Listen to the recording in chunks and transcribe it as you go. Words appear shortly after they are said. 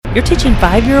you're teaching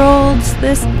 5-year-olds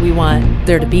this? We want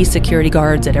there to be security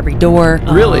guards at every door.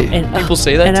 Really? People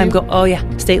say that and to I'm you? going, oh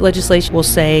yeah. State legislation will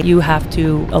say you have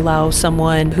to allow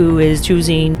someone who is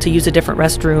choosing to use a different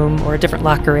restroom or a different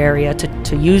locker area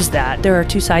to use that. There are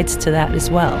two sides to that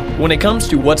as well. When it comes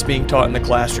to what's being taught in the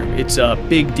classroom, it's a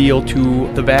big deal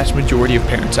to the vast majority of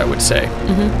parents, I would say.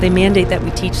 They mandate that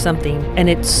we teach something, and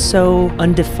it's so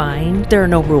undefined. There are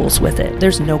no rules with it.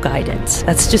 There's no guidance.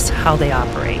 That's just how they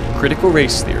operate. Critical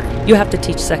race theory. You have to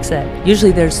teach sex ed.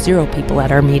 Usually there's 0 people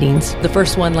at our meetings. The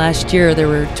first one last year, there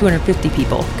were 250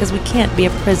 people because we can't be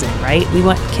a prison, right? We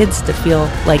want kids to feel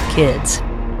like kids.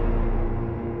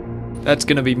 That's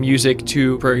going to be music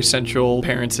to Prairie Central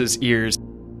parents' ears.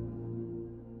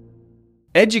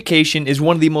 Education is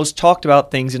one of the most talked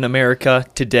about things in America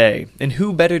today, and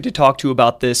who better to talk to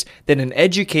about this than an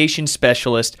education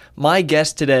specialist? My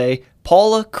guest today,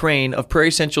 Paula Crane of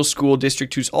Prairie Central School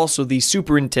District, who's also the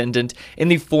superintendent and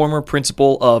the former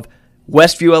principal of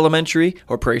Westview Elementary,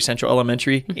 or Prairie Central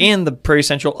Elementary, and the Prairie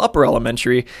Central Upper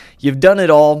Elementary. You've done it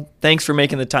all. Thanks for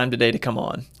making the time today to come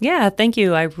on. Yeah, thank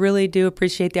you. I really do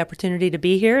appreciate the opportunity to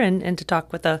be here and to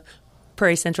talk with a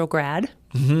Prairie Central grad.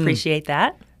 Appreciate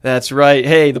that. That's right.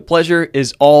 Hey, the pleasure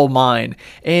is all mine.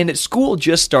 And school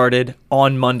just started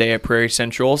on Monday at Prairie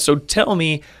Central. So tell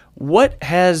me, what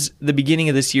has the beginning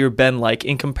of this year been like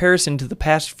in comparison to the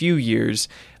past few years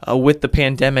with the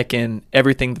pandemic and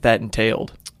everything that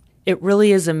entailed? It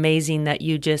really is amazing that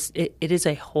it is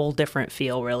a whole different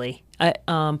feel, really.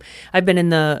 I've been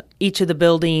in each of the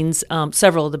buildings,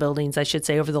 several of the buildings, I should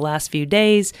say, over the last few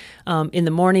days, in the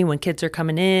morning when kids are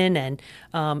coming in and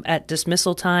at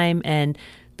dismissal time. And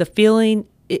the feeling,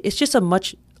 it's just a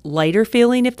much lighter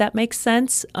feeling, if that makes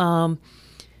sense.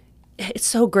 It's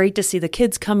so great to see the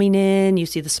kids coming in. You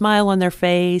see the smile on their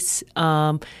face.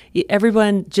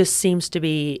 Everyone just seems to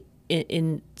be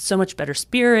in so much better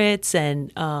spirits,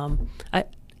 and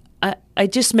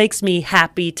it just makes me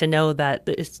happy to know that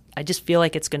I just feel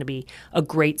like it's going to be a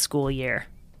great school year.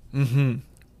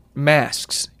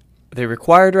 Masks. Are they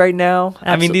required right now?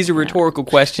 Absolutely. I mean, these are rhetorical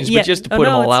questions, but just to put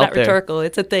them all out there. No, it's not rhetorical.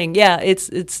 It's a thing. Yeah,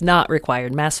 it's not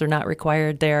required. Masks are not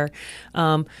required. They're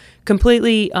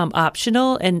completely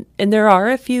optional, and there are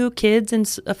a few kids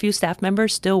and a few staff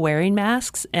members still wearing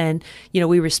masks, and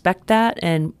we respect that,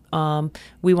 and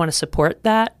we want to support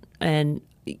that, and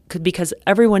because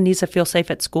everyone needs to feel safe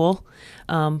at school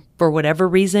for whatever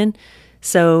reason.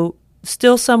 So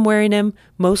still some wearing them,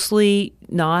 mostly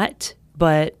not,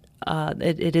 but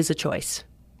it is a choice.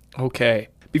 Okay.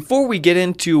 Before we get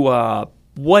into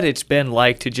what it's been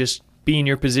like to just be in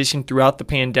your position throughout the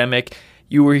pandemic,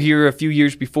 you were here a few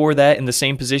years before that in the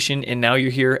same position, and now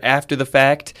you're here after the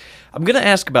fact. I'm going to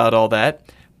ask about all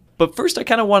that. But first, I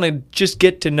kind of want to just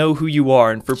get to know who you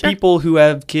are. And for people who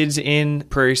have kids in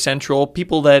Prairie Central,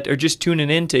 people that are just tuning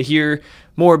in to hear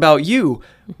more about you,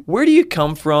 where do you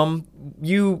come from?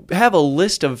 You have a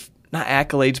list of not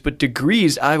accolades, but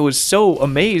degrees. I was so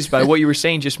amazed by what you were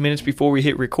saying just minutes before we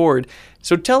hit record.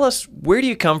 So tell us, where do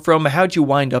you come from? How'd you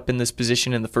wind up in this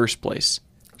position in the first place?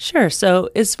 Sure. So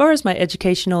as far as my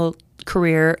educational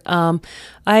career,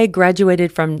 I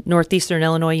graduated from Northeastern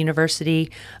Illinois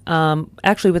University,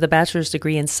 actually with a bachelor's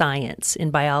degree in science, in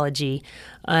biology,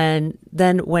 and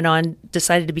then went on,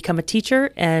 decided to become a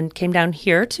teacher, and came down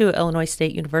here to Illinois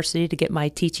State University to get my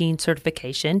teaching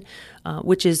certification,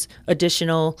 which is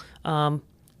additional. I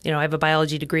have a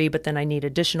biology degree, but then I need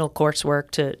additional coursework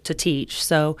to teach.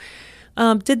 So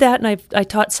did that, and I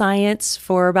taught science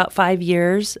for about 5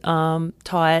 years,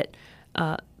 taught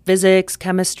physics,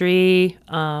 chemistry,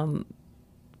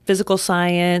 physical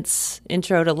science,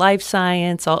 intro to life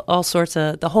science, all sorts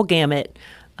of, the whole gamut.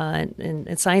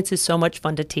 And science is so much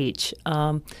fun to teach.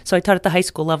 So I taught at the high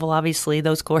school level, obviously,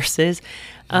 those courses.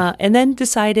 And then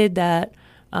decided that,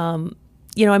 I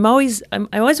always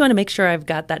want to make sure I've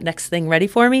got that next thing ready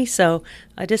for me. So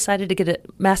I decided to get a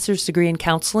master's degree in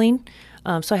counseling.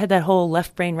 So I had that whole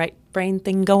left brain, right brain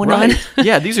thing going on.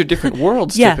 Yeah, these are different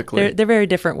worlds typically. Yeah, they're very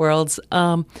different worlds.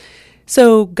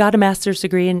 So got a master's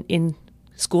degree in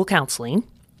school counseling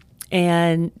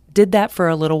and did that for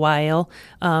a little while.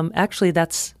 Actually,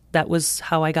 that was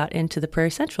how I got into the Prairie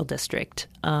Central District.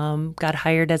 Got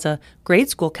hired as a grade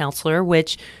school counselor,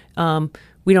 which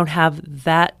we don't have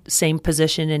that same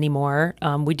position anymore.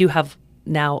 We do have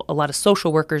now a lot of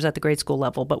social workers at the grade school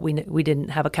level, but we didn't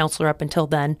have a counselor up until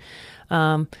then.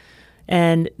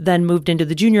 And then moved into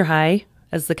the junior high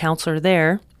as the counselor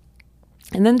there.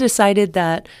 And then decided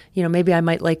that, maybe I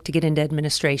might like to get into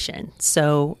administration.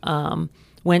 So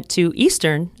went to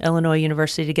Eastern Illinois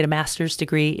University to get a master's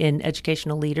degree in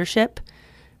educational leadership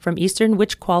from Eastern,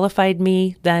 which qualified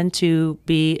me then to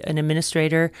be an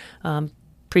administrator,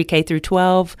 pre-K through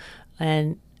 12,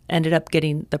 and ended up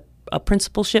getting a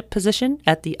principalship position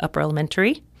at the upper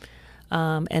elementary,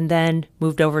 and then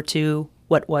moved over to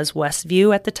what was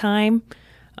Westview at the time,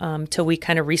 till we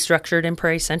kind of restructured in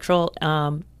Prairie Central.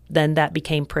 Then that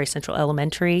became Prairie Central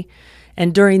Elementary.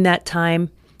 And during that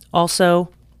time, also,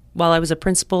 while I was a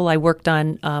principal, I worked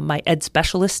on my ed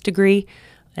specialist degree.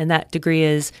 And that degree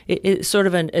is it's sort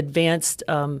of an advanced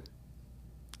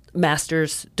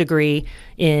master's degree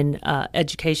in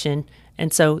education.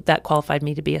 And so that qualified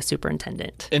me to be a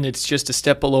superintendent. And it's just a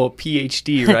step below a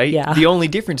PhD, right? Yeah. The only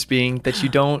difference being that you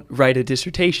don't write a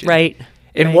dissertation. Right.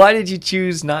 And right. Why did you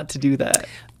choose not to do that?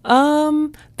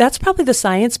 That's probably the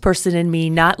science person in me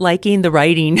not liking the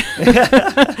writing.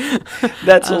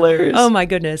 That's hilarious. Oh my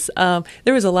goodness.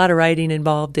 There was a lot of writing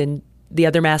involved in the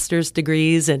other master's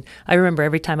degrees. And I remember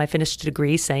every time I finished a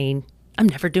degree saying, I'm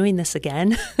never doing this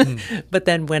again, but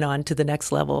then went on to the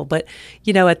next level. But,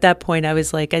 at that point I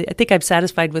was like, I think I'm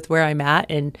satisfied with where I'm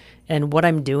at and what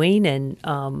I'm doing. And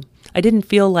I didn't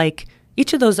feel like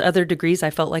each of those other degrees I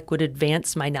felt like would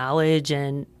advance my knowledge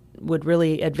and would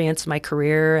really advance my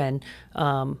career and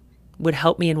would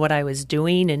help me in what I was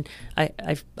doing. And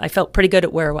I felt pretty good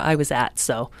at where I was at.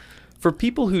 So for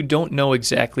people who don't know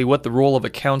exactly what the role of a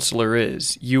counselor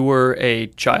is, you were a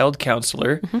child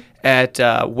counselor at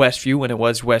Westview when it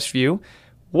was Westview.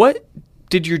 What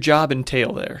did your job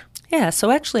entail there? Yeah, so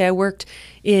actually I worked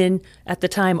in, at the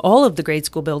time, all of the grade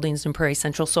school buildings in Prairie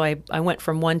Central. So I went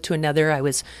from one to another. I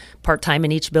was part-time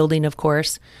in each building, of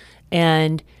course.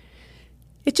 And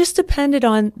it just depended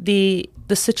on the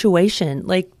situation.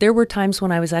 Like there were times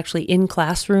when I was actually in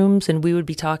classrooms and we would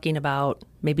be talking about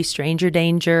maybe stranger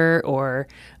danger or,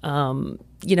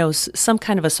 some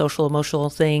kind of a social emotional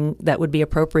thing that would be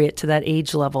appropriate to that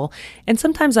age level. And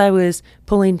sometimes I was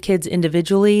pulling kids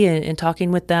individually and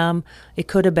talking with them. It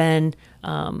could have been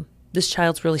this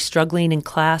child's really struggling in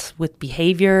class with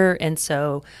behavior. And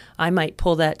so I might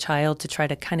pull that child to try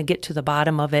to kind of get to the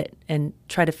bottom of it and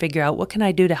try to figure out what can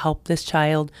I do to help this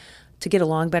child to get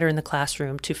along better in the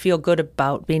classroom, to feel good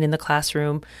about being in the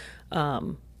classroom,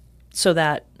 so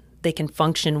that they can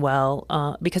function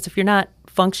well. Because if you're not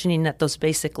functioning at those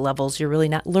basic levels, you're really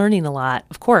not learning a lot,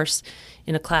 of course,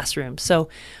 in a classroom. So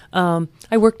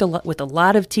I worked with a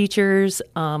lot of teachers.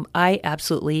 I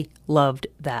absolutely loved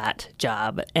that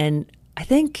job. And I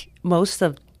think most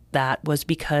of that was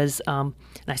because, and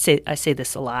I say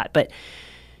this a lot, but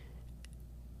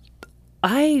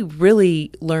I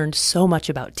really learned so much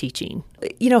about teaching.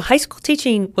 High school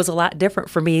teaching was a lot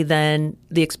different for me than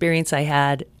the experience I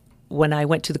had when I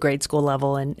went to the grade school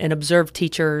level and observed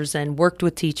teachers and worked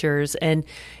with teachers. And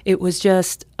it was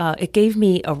just, it gave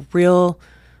me a real,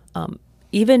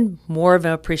 even more of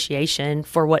an appreciation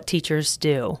for what teachers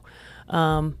do.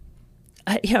 I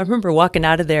remember walking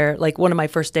out of there, like one of my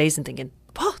first days and thinking,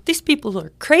 oh, these people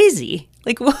are crazy.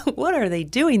 Like, what are they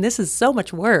doing? This is so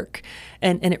much work.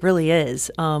 And it really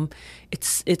is.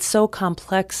 It's so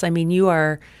complex. I mean, you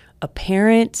are a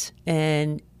parent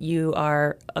and you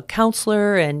are a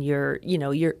counselor and you're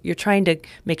trying to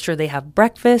make sure they have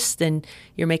breakfast and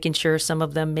you're making sure some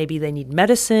of them, maybe they need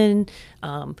medicine.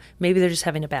 Maybe they're just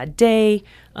having a bad day.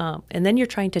 And then you're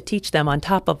trying to teach them on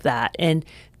top of that. And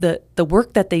the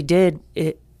work that they did,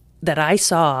 that I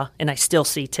saw and I still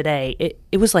see today,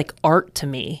 it was like art to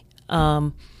me.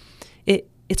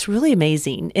 It's really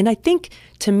amazing. And I think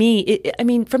to me,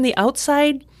 from the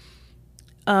outside,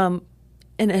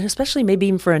 and especially maybe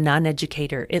even for a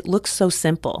non-educator, it looks so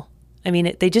simple.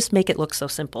 They just make it look so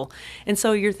simple. And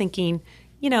so you're thinking,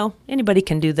 anybody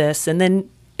can do this. And then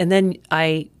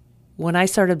when I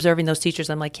started observing those teachers,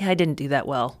 I'm like, yeah, I didn't do that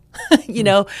well.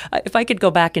 If I could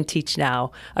go back and teach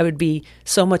now, I would be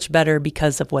so much better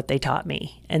because of what they taught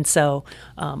me. And so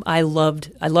I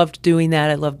loved doing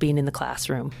that. I loved being in the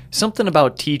classroom. Something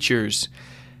about teachers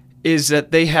is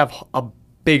that they have a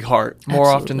big heart more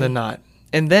Absolutely. Often than not.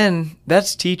 And then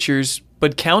that's teachers,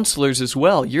 but counselors as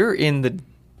well. Your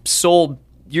sole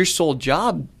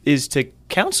job is to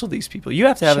counsel these people. You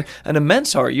have to have an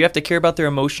immense heart. You have to care about their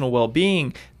emotional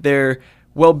well-being, their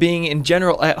well-being in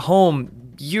general at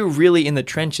home. You're really in the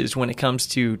trenches when it comes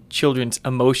to children's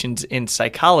emotions in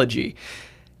psychology.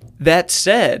 That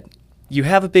said, you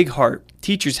have a big heart.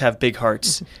 Teachers have big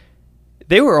hearts.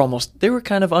 They were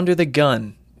kind of under the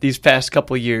gun these past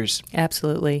couple of years.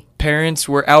 Absolutely. Parents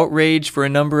were outraged for a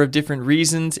number of different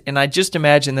reasons, and I just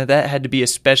imagine that had to be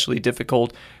especially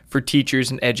difficult for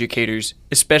teachers and educators,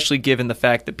 especially given the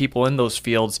fact that people in those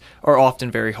fields are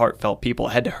often very heartfelt people.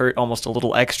 It had to hurt almost a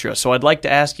little extra. So I'd like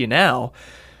to ask you now,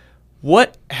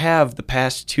 What have the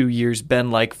past 2 years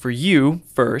been like for you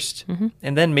first,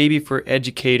 and then maybe for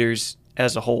educators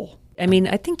as a whole? I mean,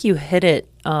 I think you hit it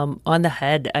on the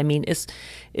head. I mean,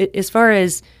 as far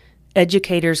as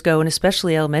educators go, and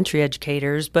especially elementary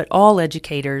educators, but all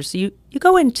educators, you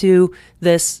go into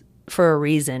this for a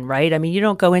reason, right? I mean, you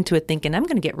don't go into it thinking, I'm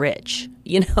going to get rich.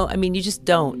 I mean, you just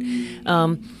don't.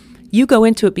 You go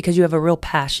into it because you have a real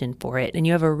passion for it, and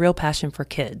you have a real passion for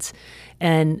kids.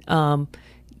 And,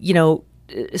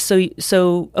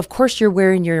 so of course you're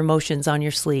wearing your emotions on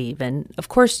your sleeve. And of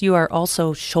course you are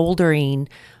also shouldering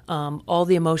all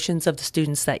the emotions of the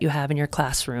students that you have in your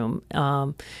classroom.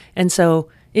 And so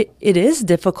it is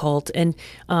difficult. And,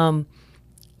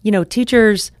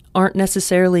 teachers aren't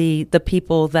necessarily the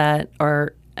people that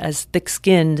are as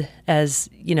thick-skinned as,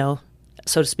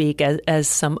 so to speak, as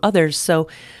some others. So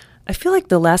I feel like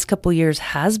the last couple of years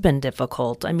has been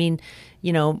difficult. I mean,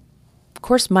 of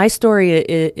course, my story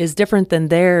is different than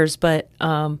theirs, but,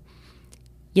 I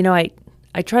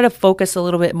try to focus a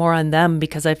little bit more on them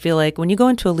because I feel like when you go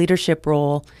into a leadership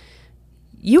role,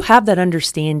 you have that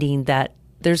understanding that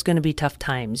there's going to be tough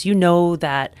times. You know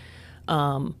that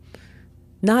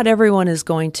not everyone is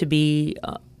going to be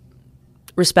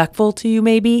respectful to you,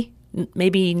 maybe.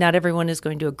 Maybe not everyone is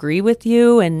going to agree with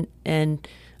you and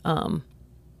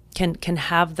can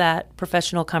have that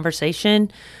professional conversation.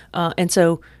 And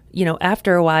so,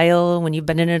 after a while, when you've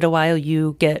been in it a while,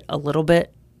 you get a little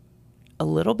bit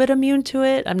immune to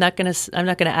it. I'm not gonna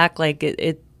act like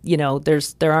it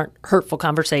there aren't hurtful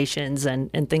conversations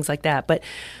and things like that. But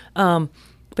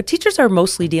teachers are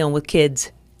mostly dealing with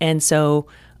kids, and so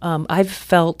I've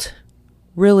felt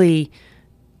really,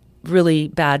 really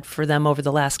bad for them over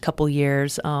the last couple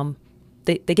years.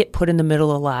 They get put in the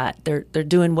middle a lot. They're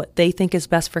doing what they think is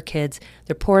best for kids.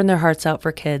 They're pouring their hearts out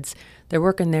for kids. They're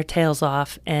working their tails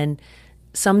off. And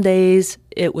some days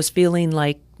it was feeling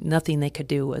like nothing they could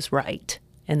do was right.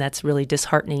 And that's really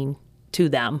disheartening to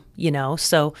them,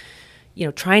 So,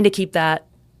 trying to keep that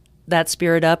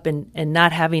spirit up and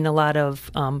not having a lot of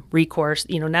recourse,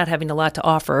 not having a lot to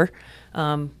offer,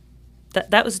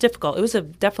 that was difficult. It was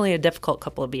definitely a difficult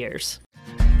couple of years.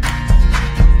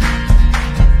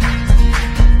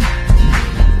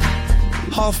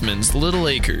 Hoffman's Little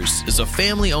Acres is a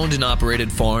family-owned and operated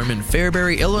farm in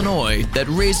Fairbury, Illinois that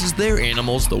raises their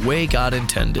animals the way God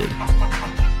intended.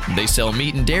 They sell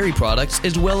meat and dairy products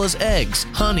as well as eggs,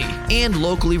 honey, and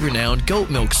locally renowned goat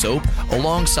milk soap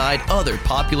alongside other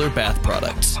popular bath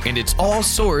products. And it's all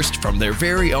sourced from their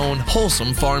very own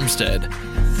wholesome farmstead.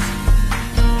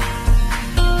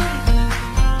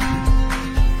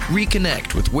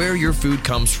 Reconnect with where your food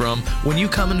comes from when you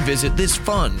come and visit this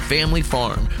fun family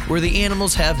farm where the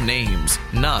animals have names,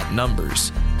 not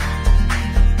numbers.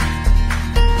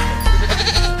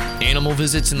 Animal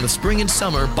visits in the spring and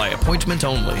summer by appointment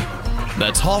only.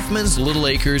 That's Hoffman's Little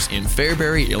Acres in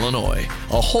Fairbury, Illinois,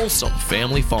 a wholesome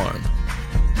family farm.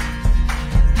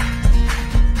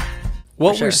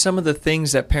 What were some of the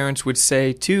things that parents would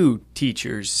say to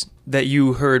teachers that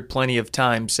you heard plenty of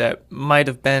times that might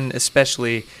have been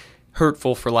especially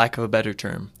hurtful, for lack of a better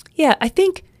term? Yeah, I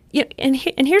think, and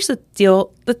here's the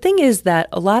deal. The thing is that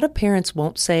a lot of parents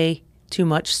won't say too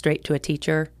much straight to a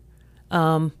teacher.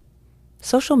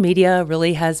 Social media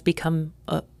really has become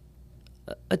a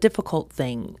difficult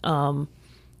thing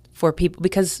for people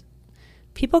because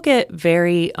people get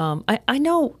very, I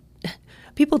know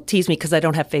people tease me because I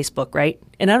don't have Facebook, right?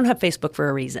 And I don't have Facebook for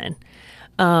a reason.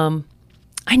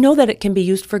 I know that it can be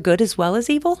used for good as well as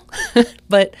evil,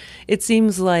 but it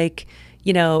seems like,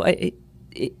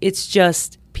 it's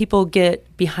just people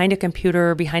get behind a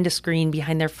computer, behind a screen,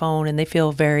 behind their phone, and they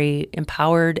feel very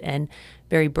empowered and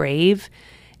very brave.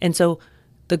 And so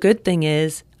the good thing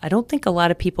is, I don't think a lot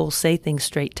of people say things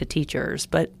straight to teachers,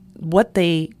 but what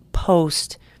they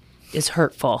post is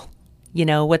hurtful.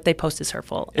 What they post is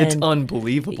hurtful. It's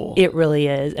unbelievable. It really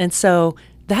is. And so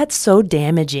that's so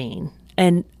damaging.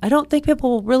 And I don't think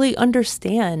people really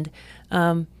understand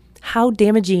how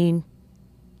damaging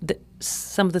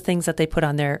some of the things that they put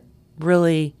on there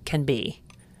really can be.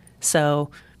 So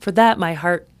for that, my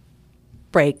heart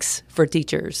breaks for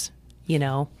teachers,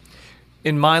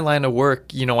 In my line of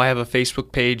work, I have a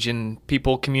Facebook page and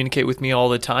people communicate with me all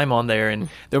the time on there, and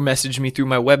they'll message me through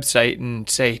my website and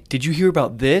say, did you hear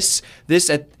about this?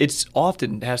 It's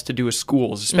often has to do with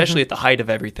schools, especially at the height of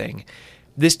everything.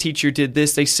 This teacher did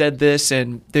this, they said this,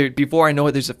 and before I know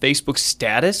it, there's a Facebook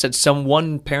status that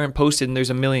one parent posted and there's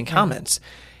a million comments.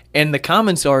 And the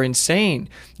comments are insane.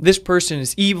 This person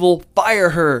is evil,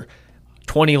 fire her.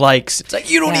 20 likes. It's like,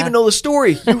 you don't even know the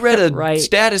story. You read a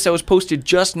status that was posted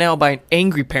just now by an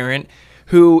angry parent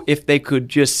who, if they could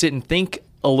just sit and think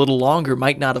a little longer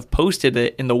might not have posted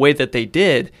it in the way that they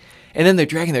did. And then they're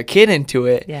dragging their kid into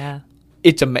it. Yeah.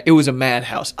 It was a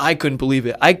madhouse. I couldn't believe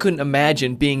it. I couldn't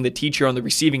imagine being the teacher on the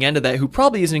receiving end of that, who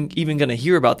probably isn't even going to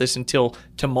hear about this until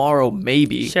tomorrow,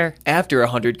 maybe. Sure. After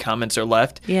 100 comments are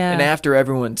left. Yeah. And after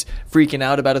everyone's freaking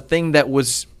out about a thing that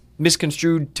was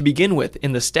misconstrued to begin with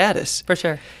in the status. For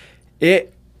sure.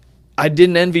 I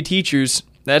didn't envy teachers,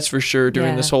 that's for sure,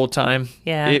 during this whole time.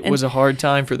 Yeah. It was a hard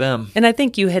time for them. And I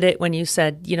think you hit it when you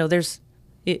said,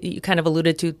 you kind of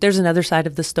alluded to, there's another side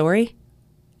of the story.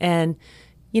 And,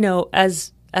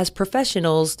 as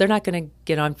professionals, they're not going to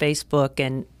get on Facebook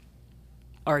and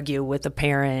argue with a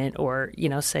parent or,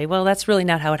 say, well, that's really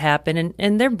not how it happened.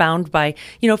 And they're bound by,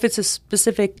 if it's a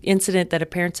specific incident that a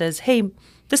parent says, hey,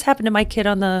 this happened to my kid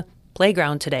on the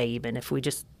playground today, even if we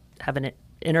just have an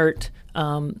inert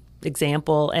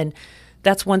example. And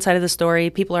that's one side of the story.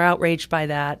 People are outraged by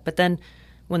that. But then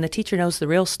when the teacher knows the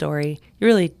real story, you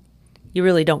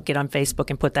really don't get on Facebook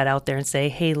and put that out there and say,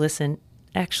 hey, listen,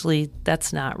 actually,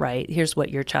 that's not right. Here's what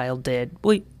your child did.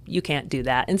 Well, you can't do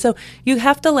that. And so you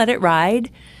have to let it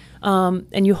ride.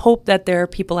 And you hope that there are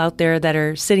people out there that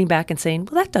are sitting back and saying,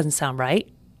 well, that doesn't sound right.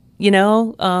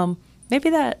 Maybe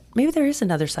there is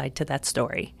another side to that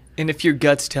story. And if your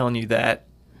gut's telling you that,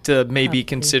 to maybe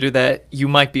consider that, you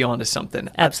might be onto something.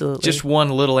 Absolutely. Just one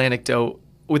little anecdote.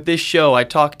 With this show, I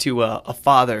talked to a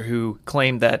father who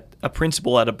claimed that a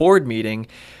principal at a board meeting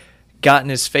got in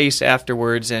his face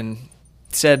afterwards and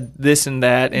said this and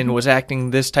that and was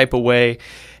acting this type of way.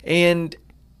 And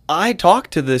I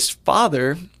talked to this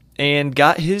father and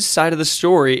got his side of the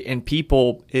story, and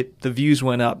the views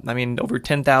went up. I mean, over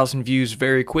 10,000 views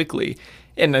very quickly.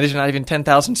 And there's not even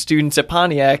 10,000 students at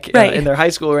Pontiac in their high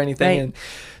school or anything. Right. And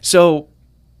so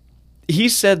he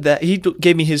said that he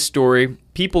gave me his story.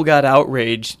 People got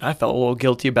outraged. I felt a little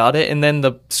guilty about it. And then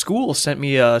the school sent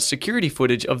me security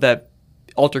footage of that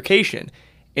altercation.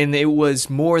 And it was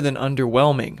more than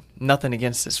underwhelming. Nothing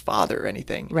against his father or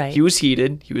anything. Right. He was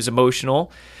heated. He was emotional.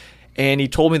 And he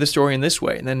told me the story in this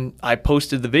way. And then I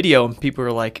posted the video, and people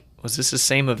were like, was this the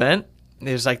same event? And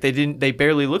it was like they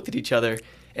barely looked at each other.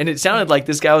 And it sounded like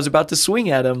this guy was about to swing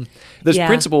at him. This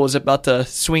principal was about to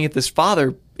swing at this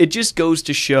father. It just goes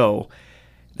to show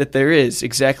that there is,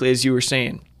 exactly as you were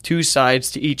saying, two sides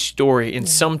to each story. And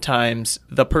sometimes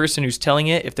the person who's telling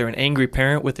it, if they're an angry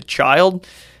parent with a child,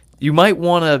 you might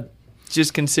want to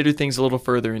just consider things a little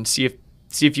further and see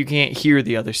if you can't hear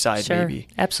the other side, sure, maybe.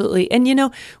 Absolutely. And,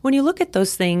 when you look at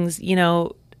those things,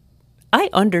 I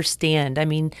understand. I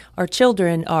mean, our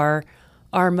children are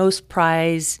our most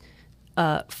prized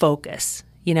focus.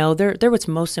 They're what's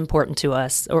most important to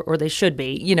us, or they should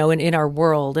be, in our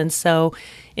world. And so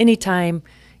anytime,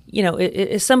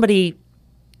 if somebody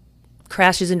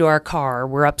crashes into our car,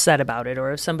 we're upset about it.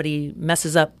 Or if somebody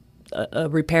messes up a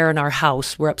repair in our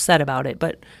house, we're upset about it.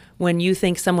 But when you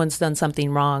think someone's done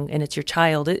something wrong and it's your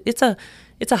child, it's a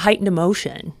heightened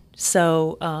emotion.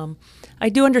 So I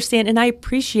do understand, and I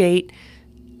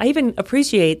even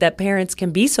appreciate that parents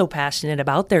can be so passionate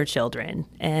about their children.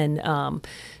 And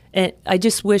I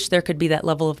just wish there could be that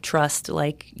level of trust,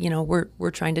 like,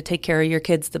 we're trying to take care of your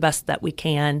kids the best that we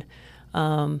can,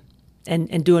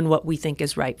 and doing what we think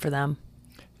is right for them.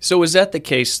 So is that the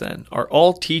case then? Are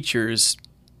all teachers,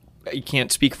 you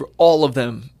can't speak for all of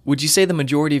them, would you say the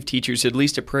majority of teachers, at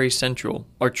least at Prairie Central,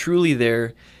 are truly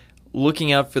there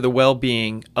looking out for the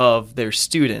well-being of their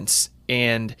students?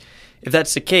 And if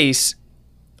that's the case,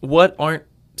 what aren't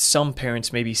some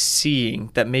parents maybe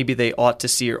seeing that maybe they ought to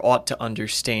see or ought to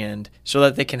understand so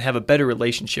that they can have a better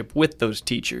relationship with those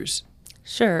teachers?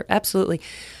 Sure, absolutely.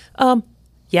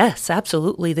 Yes,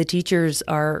 absolutely. The teachers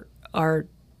are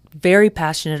very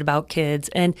passionate about kids.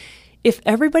 And if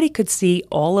everybody could see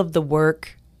all of the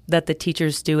work that the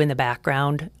teachers do in the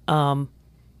background, if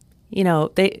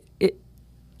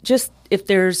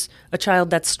there's a child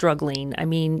that's struggling, I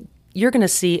mean, you're going to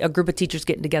see a group of teachers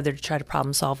getting together to try to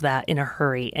problem solve that in a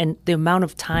hurry. And the amount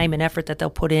of time and effort that they'll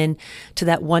put in to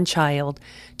that one child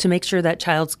to make sure that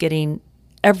child's getting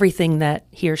everything that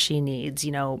he or she needs.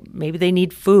 Maybe they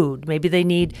need food, maybe they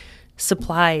need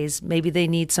supplies, maybe they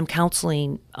need some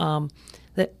counseling.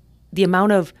 The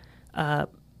amount of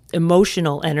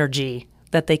emotional energy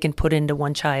that they can put into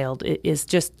one child is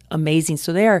just amazing.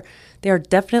 So they are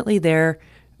definitely there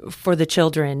for the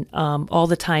children all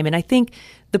the time. And I think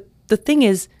the thing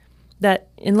is that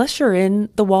unless you're in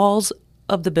the walls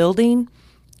of the building,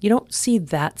 you don't see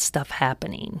that stuff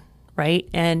happening, right?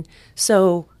 And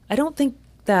so I don't think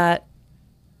that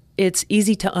it's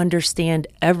easy to understand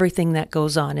everything that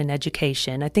goes on in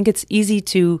education. I think it's easy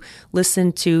to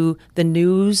listen to the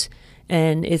news,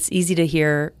 and it's easy to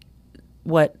hear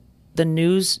what the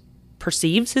news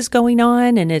perceives is going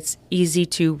on, and it's easy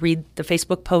to read the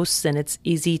Facebook posts, and it's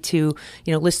easy to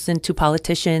listen to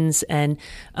politicians, and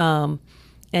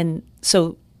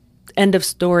so end of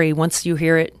story. Once you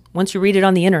read it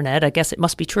on the internet, I guess it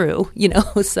must be true.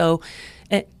 So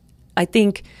I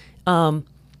think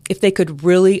if they could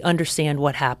really understand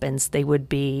what happens, they would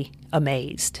be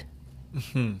amazed.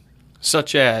 Mm-hmm.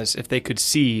 Such as if they could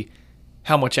see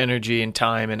how much energy and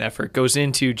time and effort goes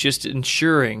into just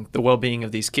ensuring the well-being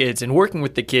of these kids and working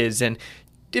with the kids. And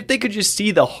if they could just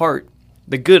see the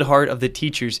good heart of the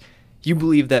teachers, you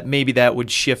believe that maybe that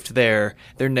would shift their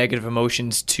negative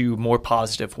emotions to more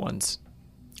positive ones.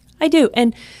 I do.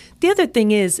 And the other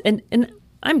thing is, and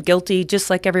I'm guilty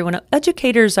just like everyone else,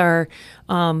 educators are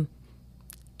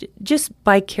just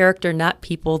by character not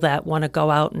people that want to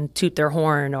go out and toot their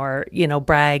horn or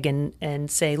brag and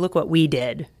say, look what we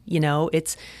did.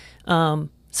 It's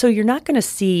so you're not going to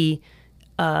see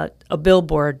a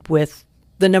billboard with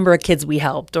the number of kids we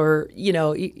helped, or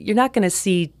you're not going to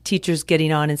see teachers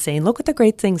getting on and saying, look at the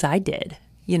great things I did.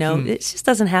 It just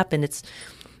doesn't happen.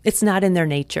 It's not in their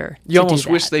nature. You almost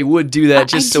wish they would do that,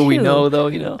 just so we know,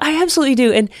 though. I absolutely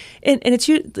do, and it's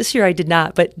this year I did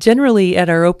not, but generally at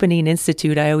our opening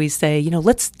institute, I always say,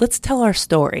 let's tell our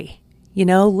story.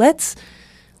 Let's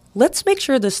make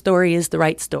sure the story is the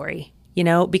right story.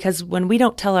 Because when we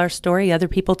don't tell our story, other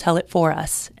people tell it for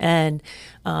us, and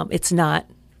it's not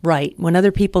right. When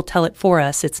other people tell it for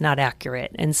us, it's not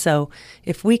accurate. And so,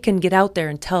 if we can get out there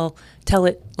and tell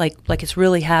it like it's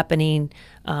really happening,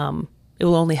 it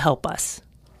will only help us.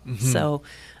 Mm-hmm. So,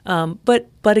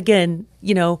 but again,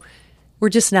 we're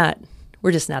just not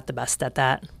the best at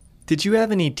that. Did you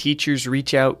have any teachers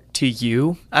reach out to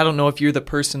you? I don't know if you're the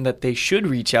person that they should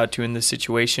reach out to in this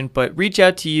situation, but reach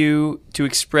out to you to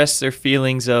express their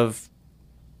feelings of,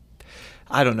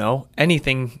 I don't know,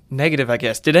 anything negative, I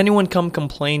guess. Did anyone come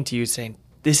complain to you saying,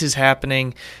 this is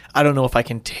happening, I don't know if I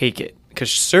can take it? Because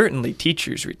certainly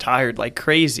teachers retired like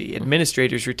crazy,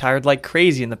 administrators retired like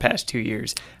crazy in the past 2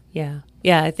 years. Yeah.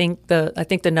 I think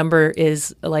the number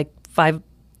is like 5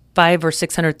 or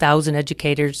 600,000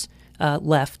 educators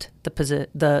left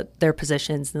their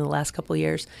positions in the last couple of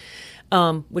years,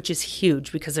 which is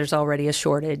huge because there's already a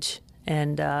shortage.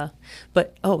 And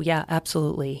but yeah,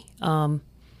 absolutely.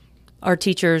 Our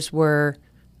teachers were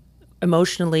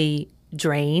emotionally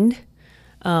drained,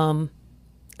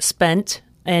 spent,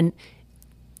 and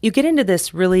you get into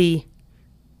this really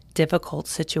difficult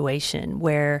situation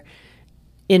where,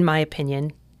 in my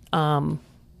opinion,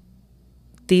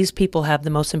 these people have the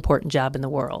most important job in the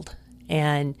world.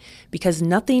 And because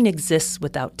nothing exists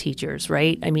without teachers,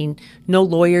 right? I mean, no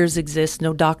lawyers exist,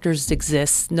 no doctors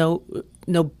exist, no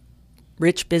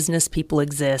rich business people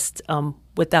exist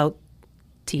without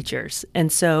teachers. And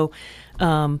so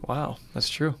wow, that's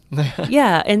true.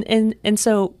 Yeah, and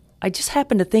so I just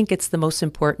happen to think it's the most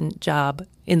important job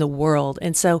in the world.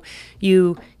 And so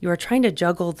you are trying to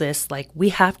juggle this, like we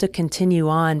have to continue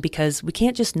on because we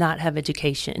can't just not have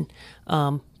education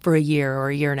for a year or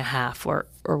a year and a half or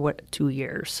 2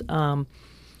 years.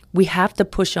 We have to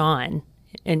push on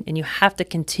and you have to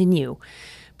continue.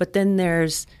 But then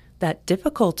there's that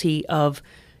difficulty of,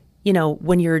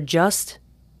 when you're just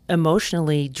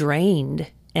emotionally drained,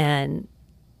 and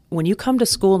when you come to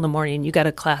school in the morning, you got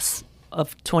a class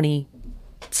of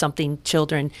 20-something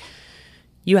children,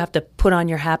 you have to put on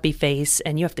your happy face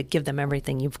and you have to give them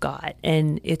everything you've got.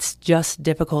 And it's just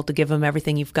difficult to give them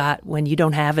everything you've got when you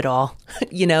don't have it all,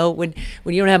 when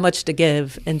you don't have much to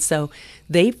give. And so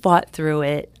they fought through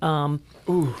it.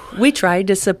 We tried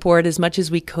to support as much as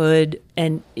we could.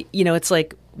 And, it's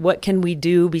like, what can we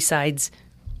do besides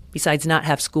not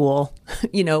have school?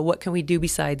 What can we do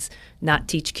besides not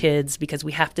teach kids, because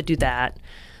we have to do that.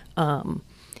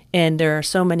 And there are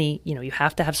so many, you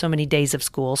have to have so many days of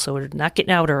school, so we're not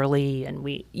getting out early.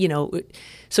 And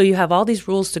so you have all these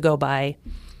rules to go by,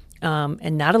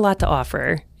 and not a lot to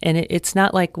offer. And it's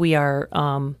not like we are,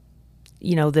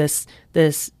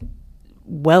 this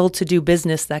well-to-do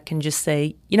business that can just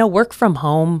say, work from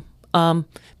home,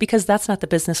 because that's not the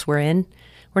business we're in.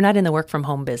 We're not in the work from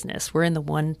home business. We're in the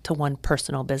one-to-one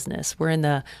personal business. We're in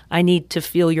the I need to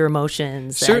feel your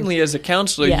emotions. Certainly as a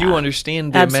counselor, you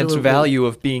understand the immense value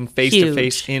of being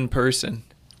face-to-face in person.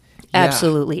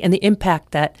 Absolutely. Yeah. And the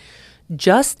impact that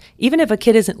even if a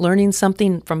kid isn't learning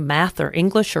something from math or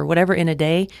English or whatever in a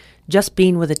day, just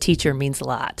being with a teacher means a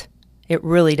lot. It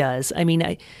really does. I mean,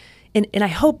 I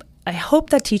hope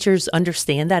that teachers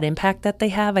understand that impact that they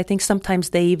have. I think sometimes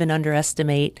they even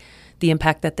underestimate the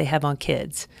impact that they have on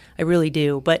kids. I really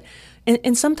do. But and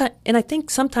I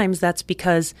think sometimes that's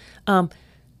because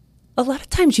a lot of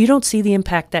times you don't see the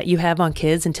impact that you have on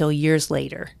kids until years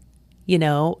later. And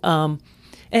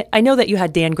I know that you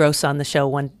had Dan Gross on the show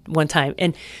one time,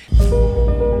 and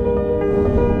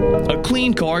A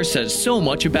clean car says so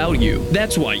much about you.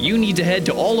 That's why you need to head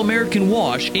to All American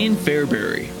Wash in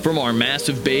Fairbury. From our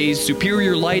massive bays,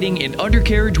 superior lighting, and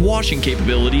undercarriage washing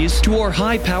capabilities to our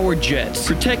high-powered jets,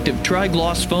 protective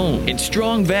tri-gloss foam, and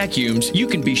strong vacuums, you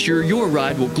can be sure your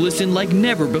ride will glisten like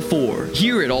never before.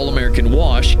 Here at All American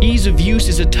Wash, ease of use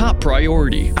is a top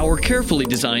priority. Our carefully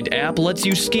designed app lets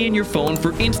you scan your phone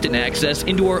for instant access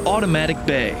into our automatic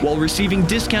bay while receiving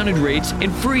discounted rates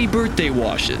and free birthday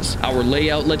washes. Our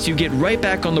layout lets you get right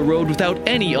back on the road without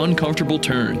any uncomfortable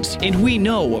turns. And we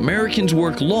know Americans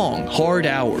work long, hard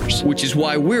hours, which is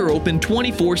why we're open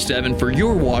 24/7 for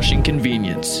your washing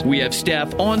convenience. We have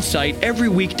staff on site every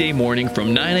weekday morning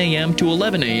from 9 a.m. to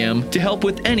 11 a.m. to help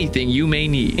with anything you may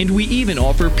need. And we even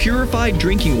offer purified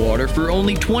drinking water for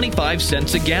only 25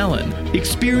 cents a gallon.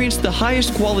 Experience the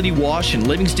highest quality wash in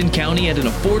Livingston County at an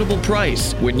affordable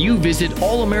price when you visit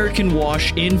All American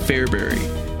Wash in Fairbury.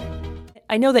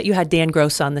 I know that you had Dan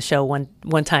Gross on the show one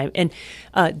time, and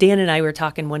Dan and I were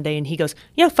talking one day, and he goes,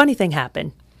 funny thing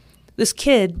happened. This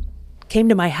kid came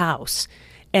to my house,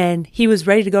 and he was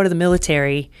ready to go to the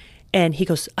military, and he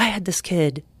goes, I had this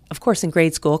kid, of course, in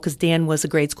grade school, because Dan was a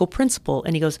grade school principal,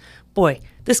 and he goes, boy,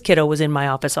 this kiddo was in my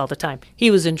office all the time.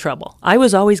 He was in trouble. I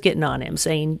was always getting on him,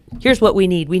 saying, here's what we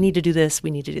need to do this,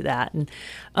 we need to do that.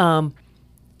 And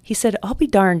he said, I'll be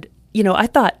darned. I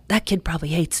thought that kid probably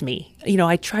hates me.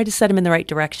 I try to set him in the right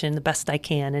direction the best I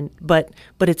can, but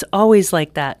it's always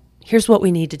like that. Here's what we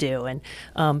need to do,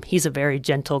 and he's a very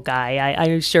gentle guy.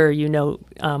 I'm sure you know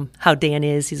how Dan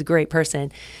is. He's a great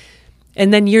person.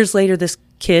 And then years later, this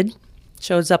kid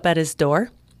shows up at his door,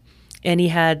 and he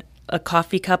had a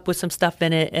coffee cup with some stuff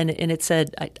in it, and it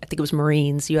said, I think it was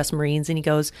Marines, U.S. Marines, and he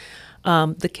goes,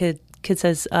 the kid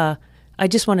says, I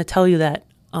just want to tell you that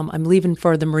I'm leaving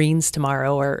for the Marines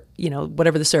tomorrow, or,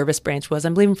 whatever the service branch was.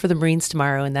 I'm leaving for the Marines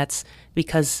tomorrow, and that's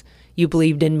because you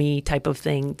believed in me, type of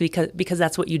thing, because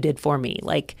that's what you did for me.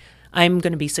 Like, I'm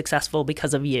going to be successful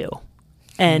because of you.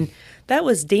 And that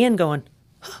was Dan going,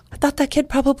 I thought that kid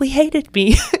probably hated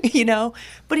me,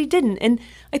 but he didn't. And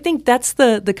I think that's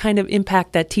the kind of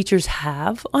impact that teachers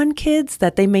have on kids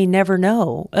that they may never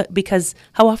know, because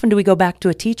how often do we go back to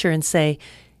a teacher and say,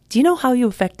 do you know how you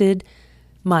affected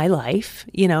my life?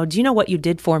 Do you know what you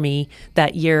did for me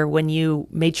that year when you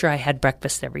made sure I had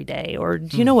breakfast every day? Or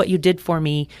do you know what you did for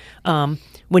me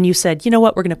when you said, you know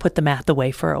what, we're going to put the math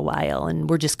away for a while and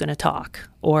we're just going to talk?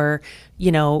 Or,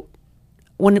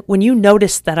 when you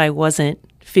noticed that I wasn't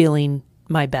feeling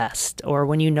my best, or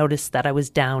when you noticed that I was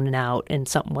down and out and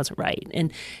something wasn't right.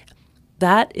 And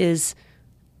that's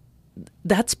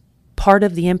part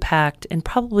of the impact, and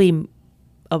probably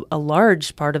a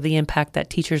large part of the impact that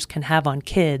teachers can have on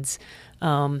kids,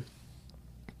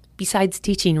 besides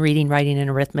teaching reading, writing, and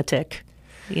arithmetic.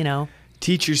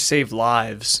 Teachers save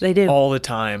lives. They do. All the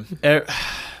time.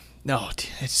 No,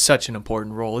 it's such an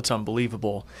important role. It's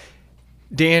unbelievable.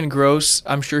 Dan Gross,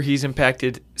 I'm sure he's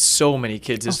impacted so many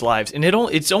kids' lives. And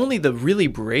it's only the really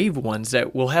brave ones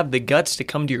that will have the guts to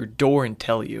come to your door and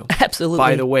tell you. Absolutely.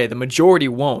 By the way, the majority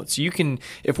won't. So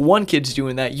if one kid's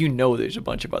doing that, there's a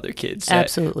bunch of other kids that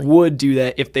Absolutely would do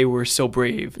that if they were so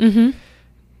brave. Mm-hmm.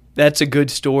 That's a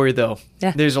good story, though.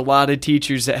 Yeah. There's a lot of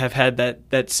teachers that have had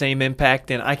that same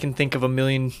impact, and I can think of not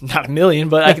a million,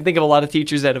 but I can think of a lot of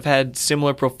teachers that have had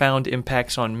similar profound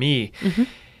impacts on me. Mm-hmm.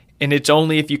 And it's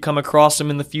only if you come across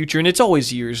them in the future, and it's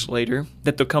always years later,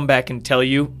 that they'll come back and tell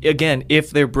you, again,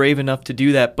 if they're brave enough to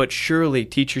do that. But surely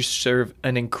teachers serve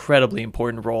an incredibly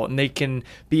important role, and they can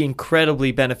be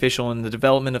incredibly beneficial in the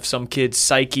development of some kids'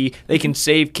 psyche. They can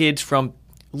save kids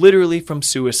literally from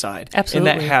suicide.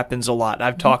 Absolutely. And that happens a lot.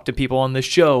 I've talked to people on the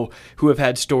show who have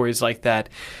had stories like that.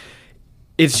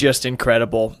 It's just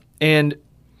incredible. And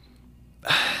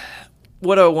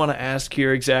what do I want to ask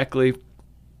here exactly?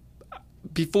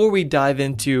 Before we dive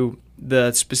into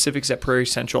the specifics at Prairie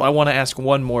Central, I want to ask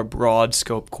one more broad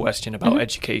scope question about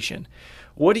education.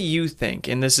 What do you think,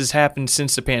 and this has happened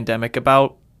since the pandemic,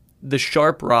 about the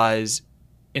sharp rise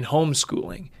in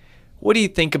homeschooling? What do you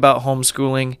think about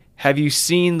homeschooling? Have you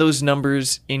seen those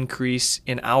numbers increase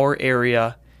in our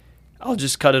area? I'll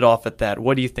just cut it off at that.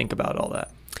 What do you think about all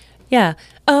that? Yeah.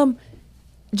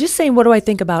 Just saying, what do I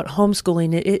think about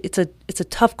homeschooling? It's a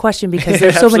tough question because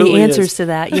there's so many answers to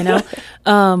that,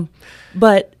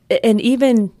 But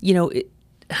even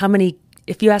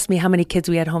if you ask me how many kids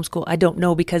we had homeschool, I don't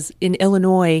know, because in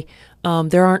Illinois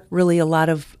there aren't really a lot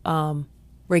of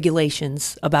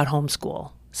regulations about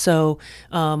homeschool. So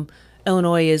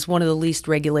Illinois is one of the least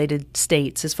regulated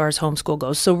states as far as homeschool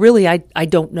goes. So really, I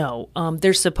don't know.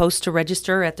 They're supposed to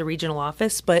register at the regional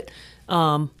office, but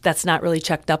that's not really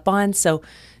checked up on. So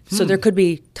there could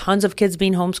be tons of kids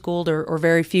being homeschooled or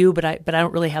very few, but I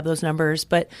don't really have those numbers.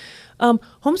 But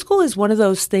homeschool is one of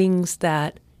those things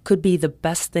that could be the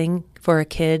best thing for a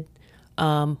kid,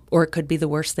 or it could be the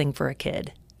worst thing for a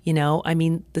kid. You know, I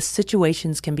mean, the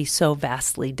situations can be so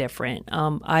vastly different.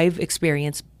 I've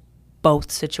experienced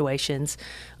both situations,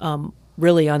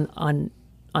 really on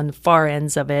the far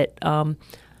ends of it.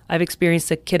 I've experienced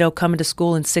a kiddo coming to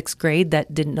school in 6th grade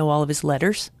that didn't know all of his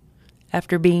letters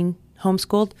after being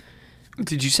homeschooled.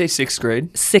 Did you say 6th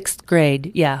grade? 6th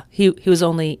grade, yeah. He was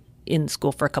only in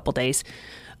school for a couple days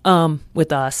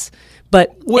with us.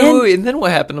 But wait, and then what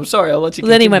happened? I'm sorry, I'll let you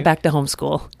continue. Then he went back to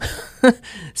homeschool.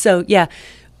 So, yeah.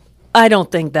 I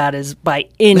don't think that is by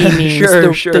any means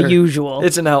the usual.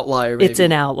 It's an outlier, maybe. It's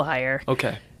an outlier.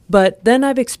 Okay. But then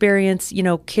I've experienced,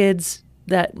 kids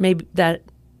that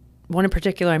one in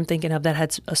particular I'm thinking of that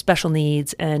had special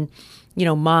needs, and,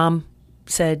 mom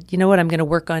said, you know what, I'm going to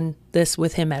work on this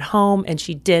with him at home, and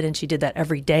she did that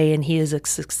every day, and he is a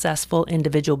successful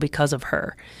individual because of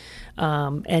her.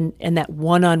 And that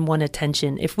one-on-one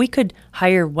attention. If we could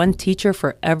hire one teacher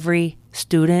for every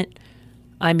student,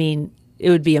 I mean, it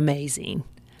would be amazing.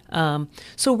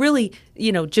 So really,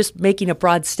 just making a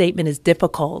broad statement is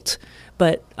difficult.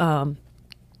 But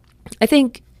I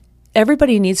think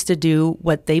everybody needs to do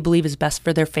what they believe is best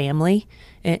for their family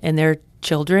and their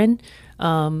children.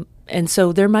 And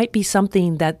so there might be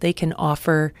something that they can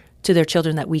offer to their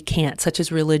children that we can't, such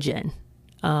as religion.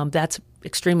 That's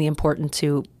extremely important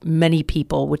to many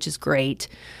people, which is great.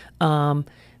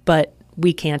 But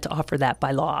we can't offer that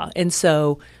by law. And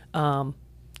so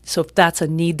if that's a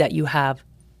need that you have,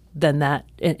 then that,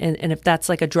 and if that's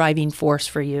like a driving force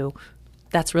for you,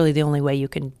 that's really the only way you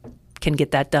can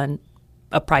get that done,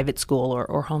 a private school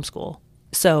or homeschool.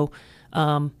 So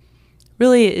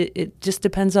really it just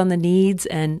depends on the needs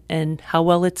and how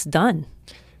well it's done.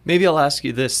 Maybe I'll ask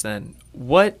you this then.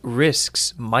 What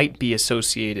risks might be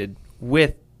associated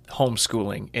with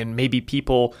homeschooling and maybe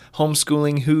people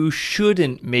homeschooling who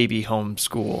shouldn't maybe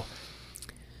homeschool?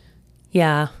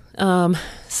 Yeah.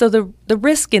 So the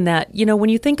risk in that, when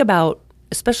you think about,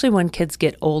 especially when kids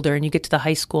get older and you get to the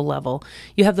high school level,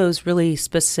 you have those really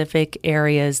specific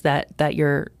areas that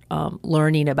you're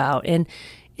learning about. And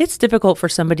it's difficult for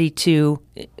somebody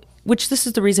which this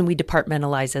is the reason we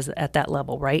departmentalize at that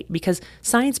level, right? Because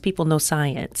science people know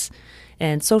science,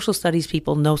 and social studies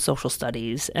people know social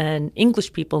studies, and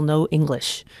English people know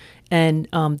English. And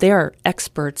they are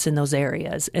experts in those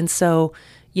areas. And so,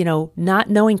 not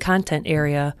knowing content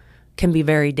area can be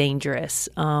very dangerous.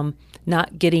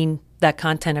 Not getting that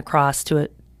content across to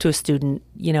a student,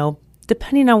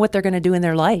 depending on what they're going to do in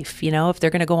their life. If they're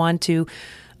going to go on to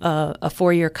a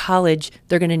 4-year college,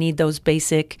 they're going to need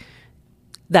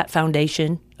that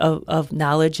foundation of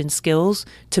knowledge and skills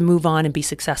to move on and be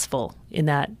successful in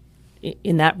that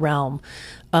realm.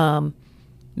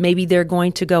 Maybe they're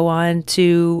going to go on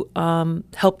to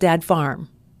help dad farm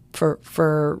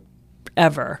for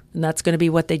ever, and that's going to be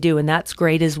what they do, and that's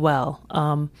great as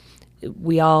well.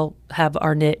 We all have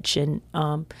our niche, and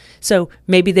so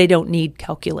maybe they don't need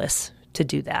calculus to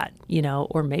do that,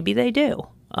 or maybe they do.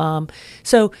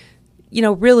 So,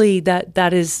 really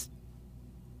that's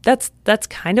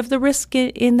kind of the risk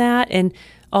in that, and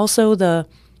also the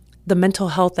mental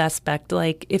health aspect.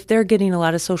 Like if they're getting a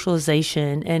lot of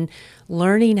socialization and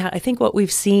learning how, I think what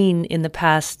we've seen in the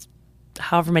past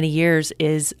however many years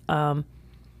is kind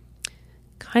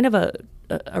of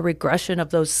a regression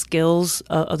of those skills,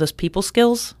 of those people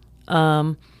skills,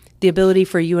 the ability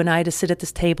for you and I to sit at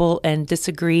this table and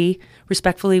disagree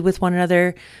respectfully with one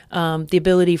another, the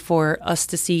ability for us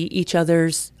to see each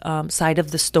other's side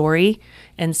of the story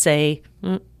and say,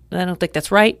 I don't think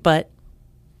that's right, but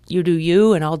you do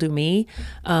you and I'll do me.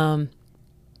 And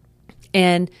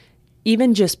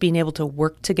even just being able to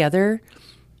work together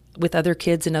with other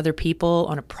kids and other people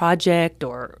on a project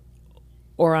or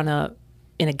in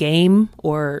a game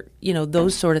or,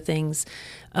 those sort of things,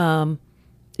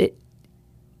 it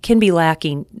can be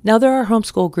lacking. Now, there are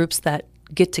homeschool groups that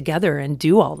get together and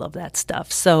do all of that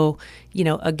stuff. So,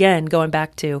 again, going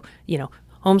back to,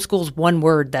 homeschool's one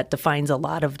word that defines a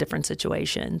lot of different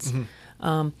situations.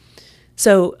 Mm-hmm.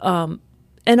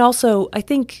 And also, I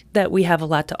think that we have a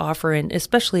lot to offer, and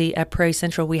especially at Prairie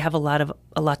Central, we have a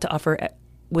lot to offer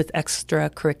with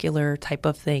extracurricular type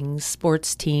of things,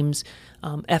 sports teams,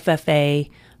 FFA,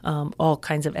 all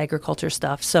kinds of agriculture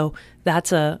stuff. So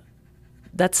that's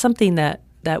something that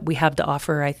we have to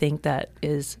offer. I think that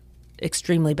is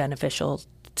extremely beneficial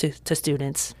to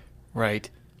students. Right.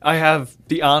 I have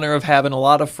the honor of having a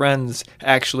lot of friends,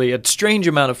 actually, a strange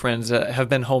amount of friends that have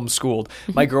been homeschooled.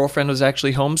 My girlfriend was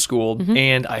actually homeschooled,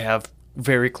 and I have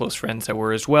very close friends that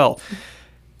were as well.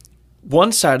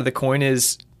 One side of the coin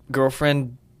is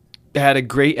girlfriend had a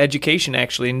great education,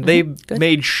 actually, and they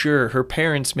made sure, her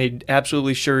parents made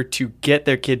absolutely sure to get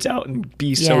their kids out and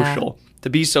be social. To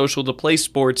be social, to play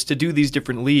sports, to do these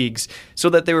different leagues so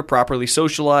that they were properly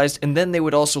socialized. And then they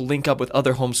would also link up with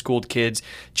other homeschooled kids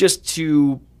just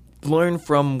to learn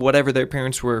from whatever their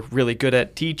parents were really good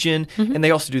at teaching. And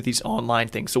they also do these online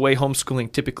things. The way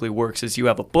homeschooling typically works is you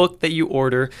have a book that you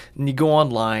order and you go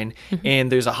online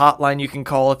and there's a hotline you can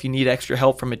call if you need extra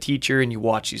help from a teacher, and you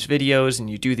watch these videos and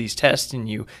you do these tests and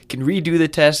you can redo the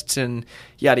tests and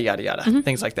yada, yada, yada,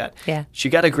 things like that. Yeah. She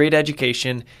got a great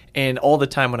education, and all the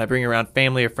time when I bring her around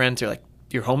family or friends, they're like,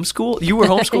 "You're homeschooled? You were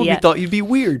homeschooled? Yeah. We thought you'd be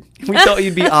weird. We thought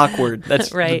you'd be awkward." That's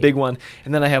the Right. big one.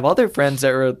 And then I have other friends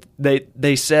that were,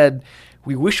 they said,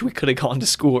 "We wish we could have gone to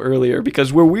school earlier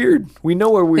because we're weird. We know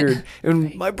we're weird.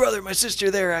 And my brother, my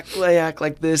sister, they act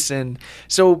like this." And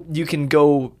so you can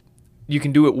do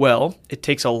it well. It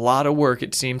takes a lot of work,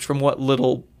 it seems, from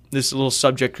this little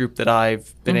subject group that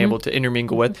I've been able to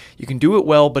intermingle with. You can do it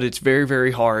well, but it's very,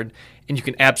 very hard. And you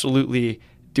can absolutely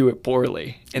do it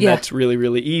poorly. And that's really,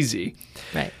 really easy.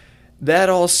 Right. That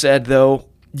all said, though,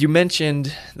 you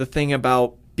mentioned the thing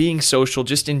about being social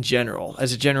just in general,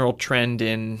 as a general trend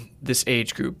in this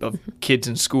age group of kids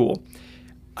in school.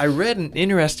 I read an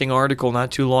interesting article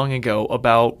not too long ago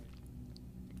about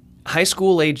high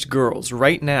school-aged girls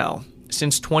right now,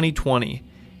 since 2020,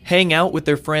 hang out with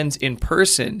their friends in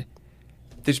person.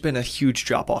 There's been a huge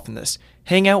drop-off in this.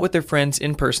 Hang out with their friends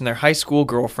in person, their high school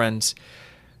girlfriends,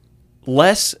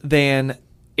 less than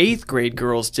 8th grade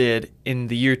girls did in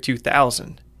the year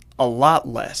 2000. A lot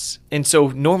less. And so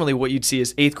normally what you'd see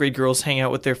is 8th grade girls hang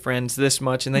out with their friends this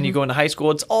much, and then you go into high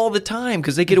school, it's all the time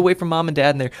because they get away from mom and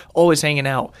dad and they're always hanging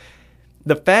out.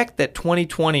 The fact that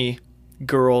 2020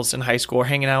 girls in high school are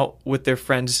hanging out with their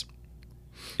friends,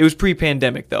 it was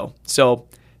pre-pandemic though, so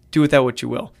do with that what you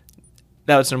will.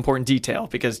 That was an important detail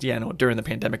because, during the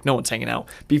pandemic, no one's hanging out.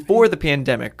 Before the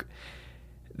pandemic,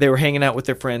 they were hanging out with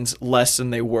their friends less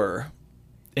than they were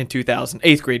in 2000.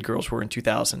 8th grade girls were in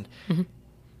 2000.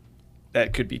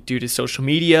 That could be due to social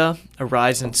media, a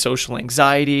rise in social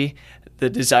anxiety, the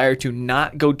desire to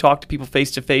not go talk to people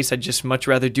face to face. I'd just much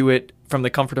rather do it from the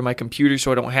comfort of my computer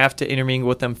so I don't have to intermingle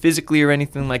with them physically or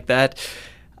anything like that.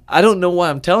 I don't know why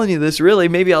I'm telling you this, really.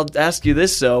 Maybe I'll ask you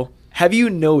this, though. Have you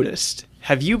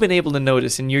been able to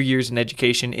notice in your years in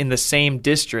education in the same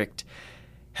district,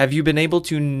 have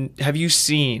you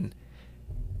seen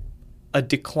a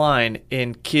decline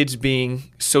in kids being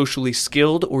socially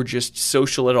skilled or just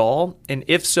social at all? And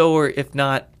if so, or if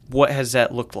not, what has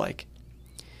that looked like?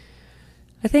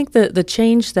 I think the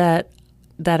change that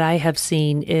I have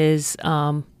seen is,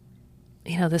 the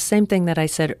same thing that I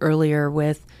said earlier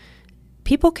with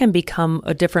people can become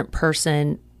a different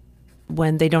person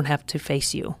when they don't have to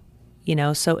face you,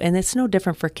 so, and it's no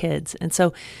different for kids. And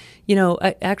so,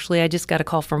 I just got a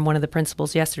call from one of the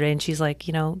principals yesterday, and she's like,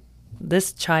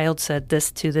 this child said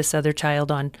this to this other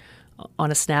child on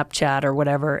a Snapchat or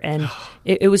whatever, and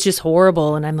it was just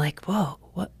horrible. And I'm like, whoa,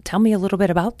 what? Tell me a little bit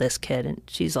about this kid. And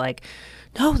she's like,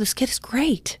 no, this kid is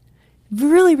great.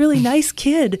 Really, really nice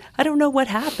kid. I don't know what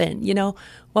happened.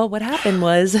 Well, what happened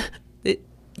was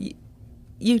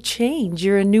you change.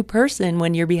 You're a new person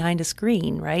when you're behind a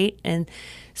screen, right? And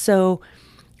so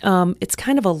it's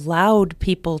kind of allowed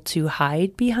people to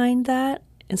hide behind that.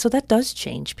 And so that does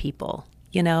change people.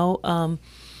 And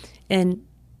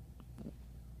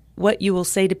what you will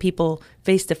say to people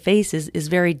face to face is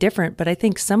very different. But I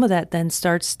think some of that then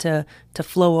starts to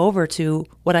flow over to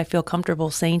what I feel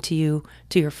comfortable saying to you,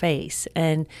 to your face,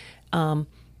 and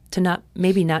to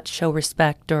maybe not show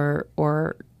respect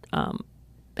or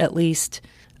at least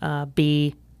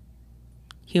be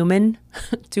human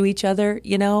to each other,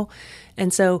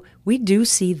 And so we do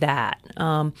see that.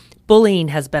 Bullying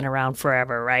has been around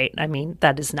forever, right? I mean,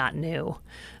 that is not new.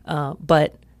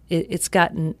 But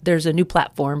there's a new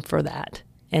platform for that.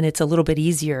 And it's a little bit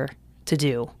easier to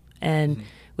do. And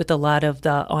with a lot of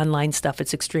the online stuff,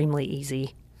 it's extremely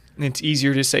easy. And it's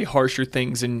easier to say harsher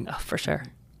things than for sure.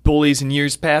 bullies in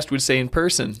years past would say in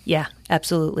person. Yeah,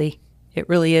 absolutely. It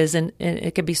really is, and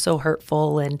it can be so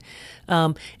hurtful, and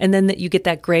then that you get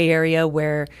that gray area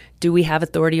where do we have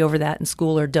authority over that in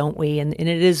school or don't we? And it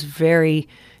is very,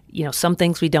 some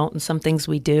things we don't and some things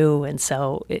we do, and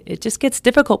so it just gets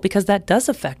difficult because that does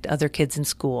affect other kids in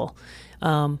school.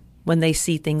 When they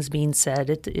see things being said,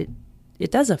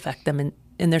 it does affect them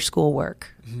in their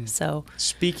schoolwork. So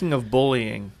speaking of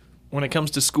bullying, when it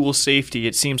comes to school safety,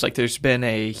 it seems like there's been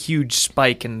a huge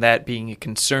spike in that being a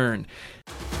concern.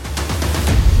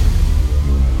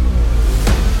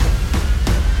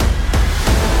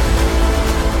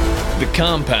 The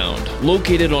Compound,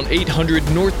 located on 800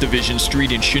 North Division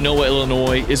Street in Chenoa,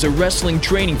 Illinois, is a wrestling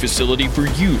training facility for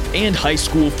youth and high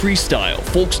school freestyle,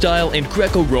 folk style, and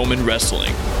Greco-Roman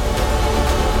wrestling.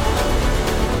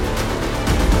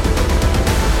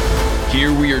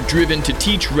 Here we are driven to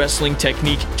teach wrestling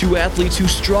technique to athletes who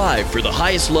strive for the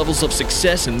highest levels of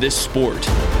success in this sport.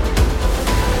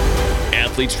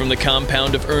 Athletes from the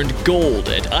Compound have earned gold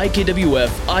at IKWF,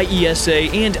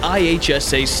 IESA, and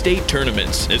IHSA state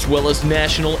tournaments, as well as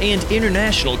national and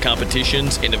international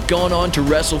competitions, and have gone on to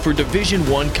wrestle for Division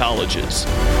I colleges.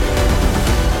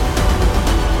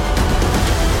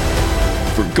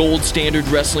 For gold standard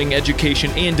wrestling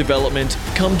education and development,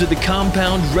 come to the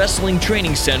Compound Wrestling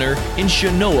Training Center in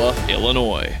Chenoa,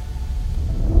 Illinois.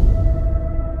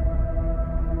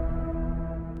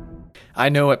 I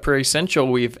know at Prairie Central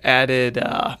we've added,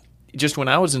 just when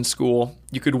I was in school,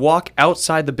 you could walk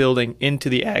outside the building into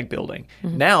the ag building.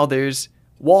 Mm-hmm. Now there's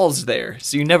walls there,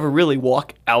 so you never really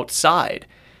walk outside.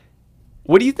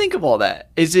 What do you think of all that?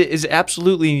 Is it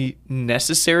absolutely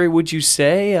necessary, would you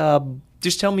say?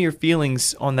 Just tell me your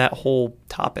feelings on that whole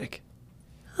topic.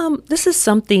 This is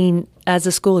something as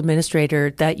a school administrator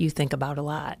that you think about a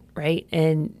lot, right?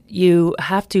 And you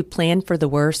have to plan for the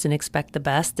worst and expect the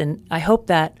best. And I hope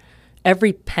that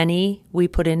every penny we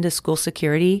put into school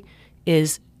security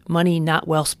is money not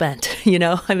well spent,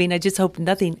 I just hope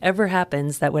nothing ever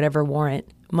happens that would ever warrant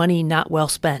money not well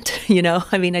spent,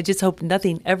 I just hope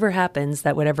nothing ever happens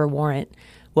that would ever warrant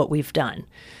what we've done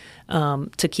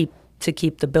to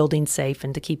keep the building safe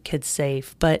and to keep kids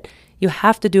safe. But you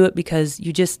have to do it because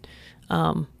you just,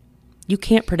 you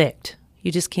can't predict.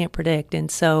 You just can't predict.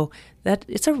 And so that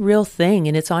it's a real thing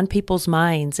and it's on people's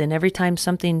minds. And every time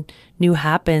something new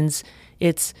happens,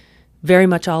 it's very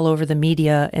much all over the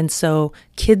media. And so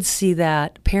kids see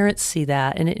that, parents see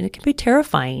that, and it can be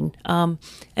terrifying. And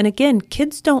again,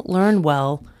 kids don't learn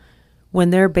well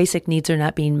when their basic needs are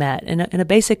not being met. And a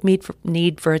basic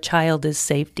need for a child is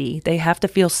safety. They have to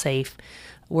feel safe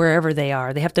wherever they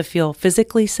are. They have to feel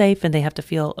physically safe and they have to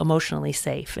feel emotionally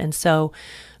safe. And so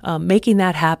making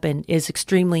that happen is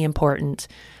extremely important.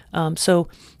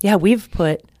 We've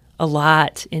put a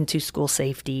lot into school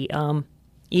safety.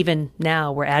 Even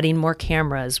now, we're adding more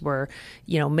cameras. We're,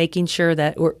 making sure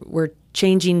that we're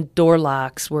changing door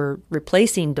locks. We're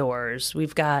replacing doors.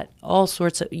 We've got all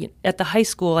sorts of, at the high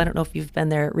school, I don't know if you've been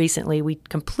there recently, we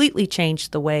completely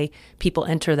changed the way people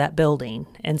enter that building.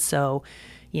 And so,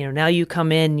 now you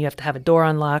come in, you have to have a door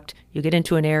unlocked, you get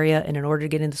into an area, and in order to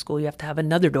get into school, you have to have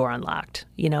another door unlocked,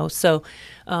 So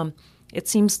it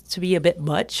seems to be a bit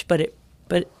much, but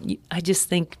I just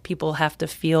think people have to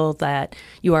feel that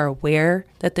you are aware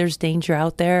that there's danger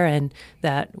out there and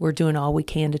that we're doing all we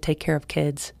can to take care of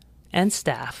kids and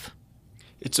staff.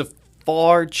 It's a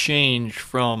far change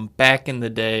from back in the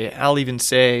day. I'll even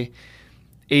say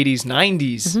 80s,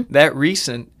 90s, mm-hmm. That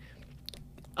recent.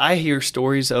 I hear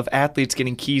stories of athletes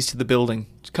getting keys to the building.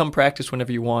 Just come practice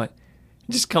whenever you want.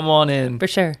 Just come on in. For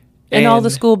sure. And all the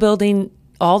school building,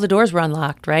 all the doors were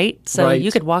unlocked, right? So right. You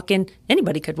could walk in,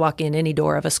 anybody could walk in any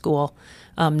door of a school.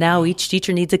 Now each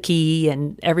teacher needs a key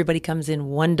and everybody comes in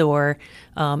one door.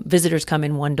 Visitors come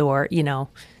in one door,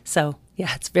 So,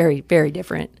 yeah, it's very, very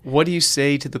different. What do you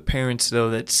say to the parents,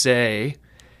 though, that say,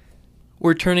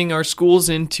 we're turning our schools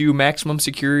into maximum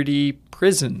security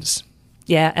prisons?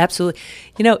 Yeah, absolutely.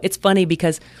 It's funny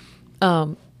because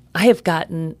I have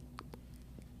gotten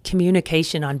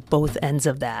communication on both ends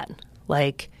of that.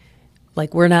 Like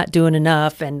we're not doing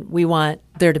enough and we want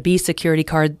there to be security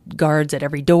guards at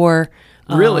every door.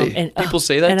 Really? And people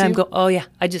say that and to you? Oh, yeah,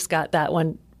 I just got that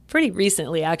one pretty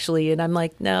recently, actually. And I'm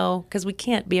like, no, because we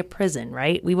can't be a prison,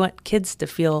 right? We want kids to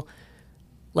feel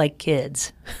like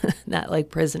kids, not like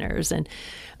prisoners. And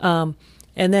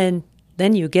then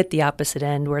you get the opposite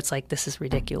end where it's like, this is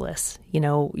ridiculous.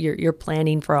 You're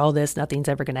planning for all this. Nothing's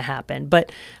ever going to happen.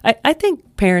 But I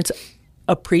think parents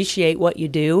appreciate what you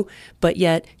do, but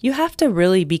yet you have to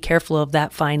really be careful of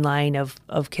that fine line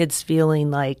of kids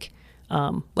feeling like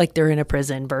they're in a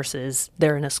prison versus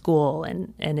they're in a school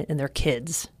and they're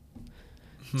kids.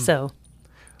 So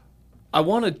I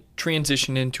want to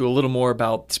transition into a little more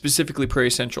about specifically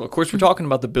Prairie Central. Of course, we're talking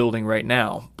about the building right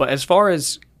now, but as far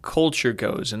as culture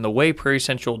goes and the way Prairie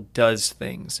Central does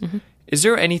things, mm-hmm. Is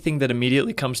there anything that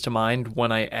immediately comes to mind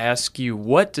when I ask you,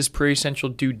 what does Prairie Central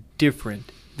do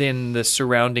different than the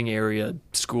surrounding area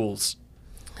schools?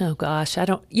 Oh gosh,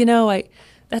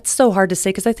 That's so hard to say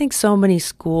because I think so many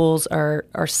schools are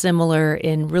similar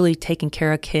in really taking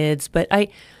care of kids. But I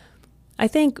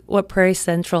think what Prairie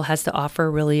Central has to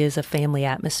offer really is a family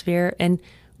atmosphere. And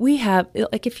we have,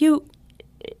 like,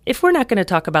 if we're not going to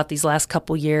talk about these last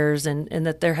couple years and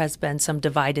that there has been some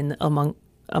divide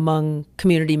among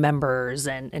community members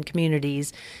and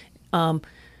communities,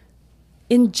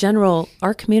 in general,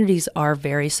 our communities are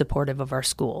very supportive of our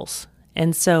schools.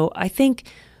 And so I think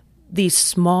these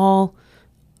small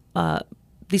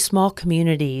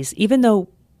communities, even though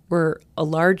we're a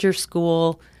larger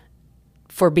school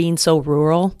for being so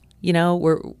rural,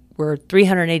 we're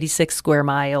 386 square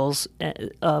miles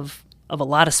of a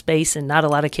lot of space and not a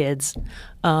lot of kids.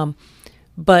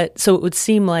 But so it would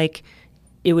seem like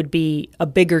it would be a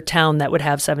bigger town that would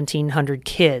have 1,700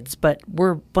 kids, but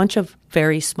we're a bunch of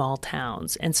very small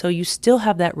towns. And so you still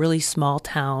have that really small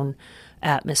town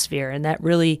atmosphere and that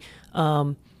really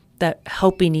that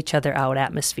helping each other out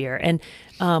atmosphere. And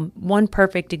one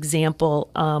perfect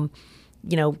example,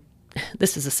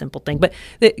 this is a simple thing, but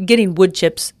getting wood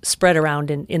chips spread around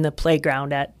in the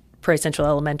playground at Prairie Central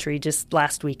Elementary just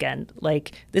last weekend.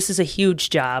 Like, this is a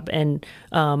huge job. And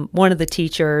one of the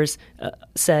teachers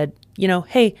said,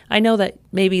 hey, I know that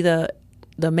maybe the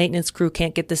maintenance crew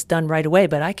can't get this done right away,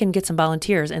 but I can get some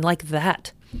volunteers. And like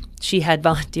that, she had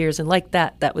volunteers. And like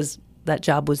that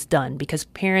job was done because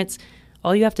parents,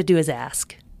 all you have to do is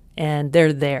ask. And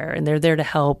they're there to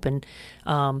help, and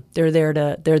they're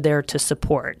there to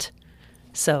support.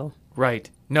 So right.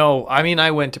 No, I mean,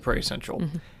 I went to Prairie Central.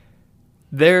 Mm-hmm.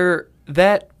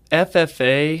 That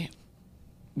FFA,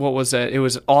 what was that? It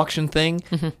was an auction thing.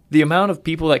 Mm-hmm. The amount of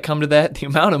people that come to that, the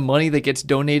amount of money that gets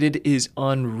donated is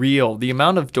unreal. The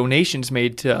amount of donations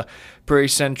made to Prairie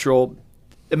Central,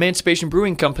 Emancipation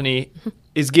Brewing Company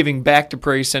is giving back to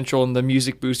Prairie Central and the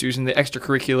music boosters and the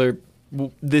extracurricular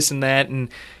this and that. And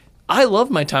I love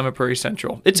my time at Prairie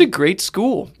Central. It's a great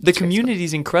school. The community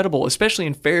is incredible, especially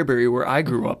in Fairbury where I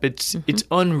grew up. It's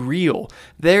unreal.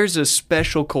 There's a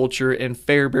special culture in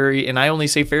Fairbury, and I only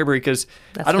say Fairbury because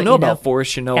I don't know about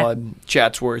Forest, and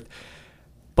Chatsworth.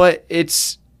 But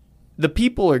the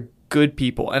people are good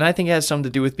people, and I think it has something to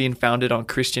do with being founded on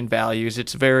Christian values.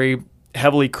 It's a very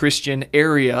heavily Christian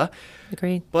area.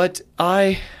 Agreed. But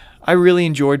I really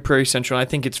enjoyed Prairie Central, and I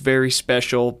think it's very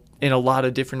special in a lot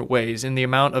of different ways, and the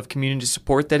amount of community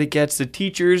support that it gets. The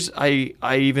teachers I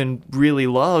even really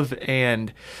love,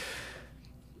 and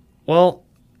well,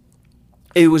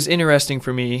 it was interesting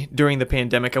for me during the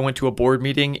pandemic. I went to a board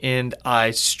meeting and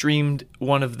I streamed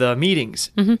one of the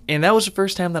meetings, and that was the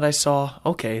first time that I saw,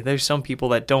 okay, there's some people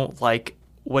that don't like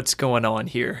what's going on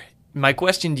here. My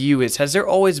question to you is, has there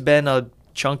always been a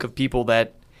chunk of people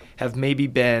that have maybe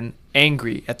been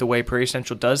angry at the way Prairie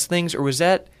Central does things, or was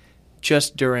that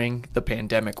just during the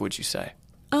pandemic, would you say?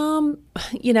 I'm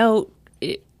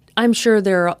sure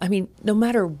no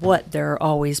matter what, there are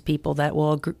always people that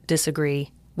will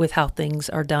disagree with how things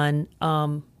are done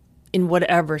in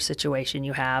whatever situation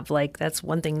you have. Like, that's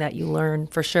one thing that you learn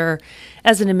for sure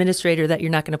as an administrator, that you're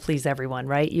not going to please everyone,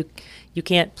 right? You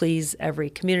can't please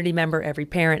every community member, every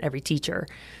parent, every teacher.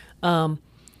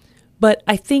 But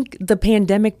I think the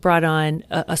pandemic brought on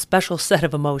a special set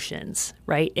of emotions,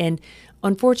 right? And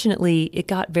unfortunately, it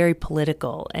got very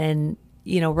political. And,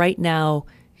 right now,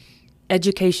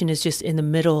 education is just in the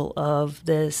middle of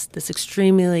this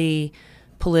extremely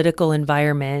political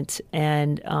environment.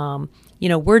 And,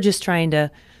 we're just trying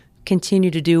to continue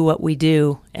to do what we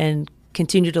do and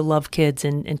continue to love kids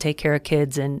and take care of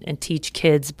kids and teach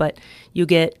kids. But you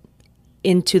get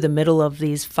into the middle of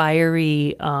these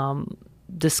fiery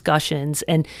discussions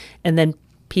and then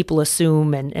people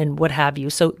assume and what have you.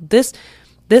 So this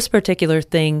particular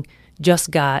thing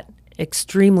just got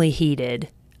extremely heated,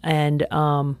 and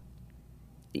I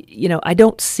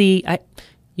don't see.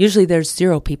 Usually there's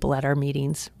 0 people at our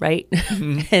meetings, right?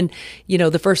 Mm-hmm. And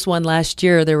the first one last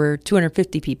year there were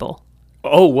 250 people.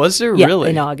 Oh, was there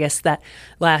really? In August that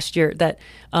last year, that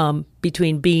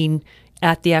between being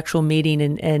at the actual meeting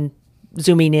and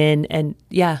zooming in, and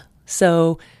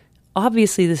so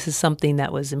obviously this is something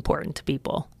that was important to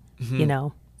people. Mm-hmm.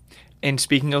 And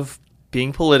speaking of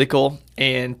being political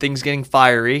and things getting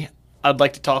fiery, I'd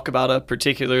like to talk about a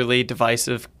particularly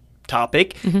divisive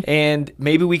topic, and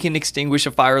maybe we can extinguish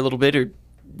a fire a little bit, or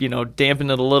dampen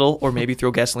it a little, or maybe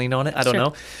throw gasoline on it. I don't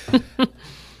know.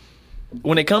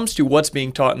 When it comes to what's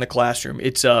being taught in the classroom,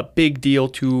 it's a big deal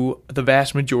to the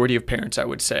vast majority of parents, I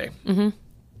would say. Mm-hmm.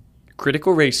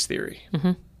 Critical race theory.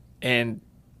 Mm-hmm. And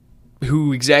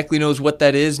who exactly knows what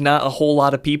that is? Not a whole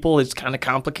lot of people. It's kind of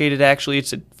complicated, actually.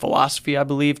 It's a philosophy, I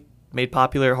believe, made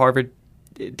popular at Harvard.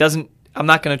 It doesn't I'm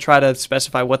not going to try to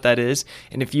specify what that is,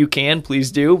 and if you can,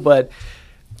 please do, but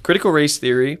critical race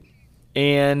theory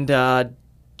and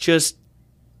just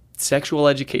sexual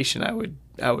education,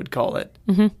 I would call it.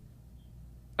 Mm-hmm.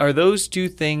 Are those two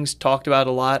things talked about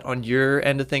a lot on your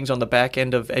end of things, on the back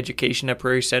end of education at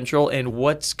Prairie Central? And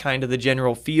what's kind of the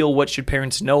general feel? What should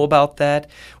parents know about that?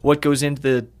 What goes into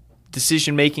the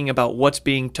decision-making about what's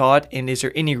being taught? And is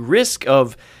there any risk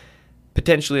of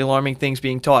potentially alarming things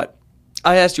being taught?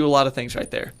 I asked you a lot of things right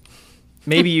there.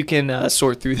 Maybe you can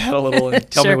sort through that a little and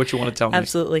tell me what you want to tell me.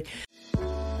 Absolutely.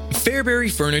 Fairbury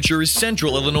Furniture is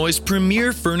Central Illinois'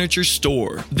 premier furniture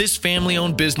store. This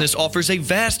family-owned business offers a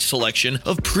vast selection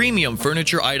of premium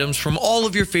furniture items from all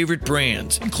of your favorite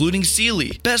brands, including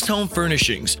Sealy, Best Home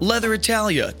Furnishings, Leather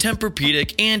Italia,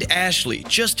 Tempur-Pedic, and Ashley,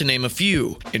 just to name a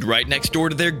few. And right next door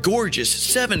to their gorgeous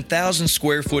 7,000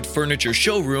 square foot furniture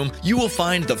showroom, you will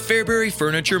find the Fairbury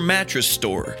Furniture Mattress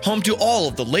Store, home to all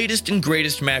of the latest and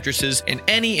greatest mattresses in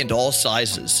any and all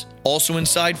sizes. Also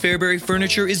inside Fairbury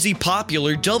Furniture is the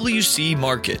popular WC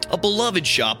Market, a beloved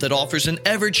shop that offers an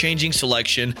ever-changing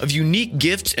selection of unique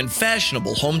gifts and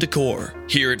fashionable home decor.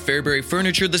 Here at Fairbury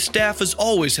Furniture, the staff is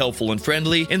always helpful and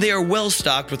friendly, and they are well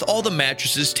stocked with all the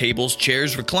mattresses, tables,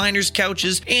 chairs, recliners,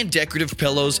 couches, and decorative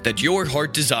pillows that your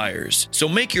heart desires. So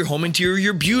make your home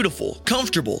interior beautiful,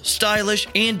 comfortable, stylish,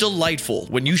 and delightful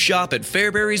when you shop at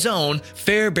Fairbury's own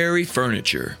Fairbury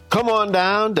Furniture. Come on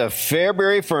down to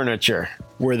Fairbury Furniture,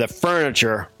 where the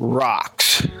furniture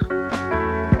rocks.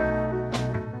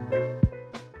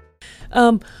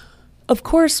 Of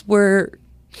course,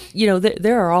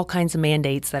 there are all kinds of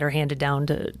mandates that are handed down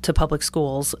to public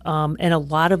schools, and a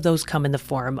lot of those come in the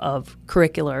form of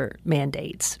curricular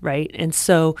mandates, right? And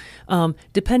so,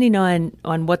 depending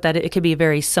on what that, it could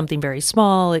be something very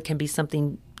small, it can be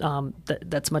something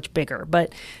that's much bigger.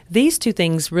 But these two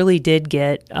things really did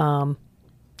get,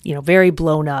 very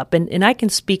blown up, and I can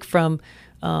speak from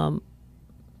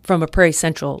a Prairie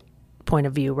Central point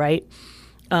of view, right?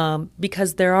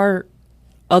 Because there are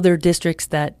other districts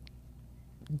that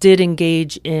did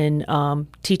engage in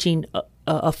teaching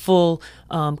a full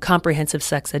comprehensive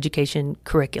sex education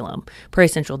curriculum. Prairie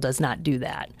Central does not do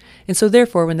that. And so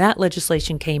therefore, when that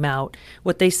legislation came out,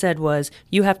 what they said was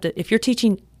you have to, if you're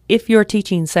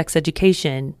teaching sex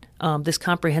education, this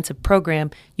comprehensive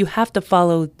program, you have to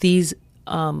follow these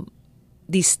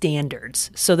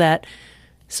standards so that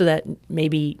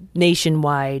maybe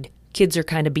nationwide kids are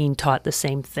kind of being taught the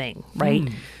same thing, right?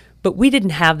 But we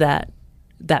didn't have that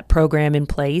program in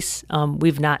place.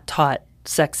 We've not taught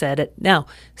sex ed. Now,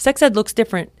 sex ed looks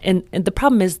different, and the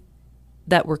problem is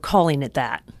that we're calling it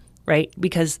that, right?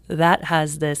 Because that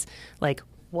has this, like,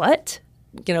 what?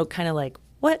 Kind of like,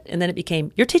 what? And then it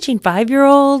became, you're teaching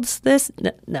 5-year-olds this?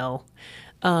 No.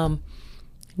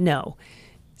 No.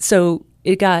 So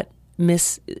it got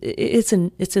it's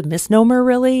a misnomer,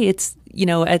 really. It's,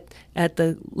 at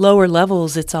the lower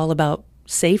levels, it's all about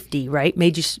safety, right?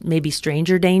 Maybe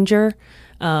stranger danger,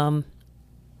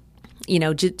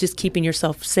 just keeping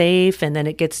yourself safe. And then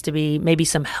it gets to be maybe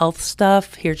some health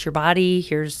stuff. Here's your body.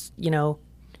 Here's,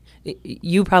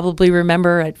 you probably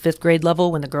remember at 5th grade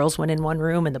level when the girls went in one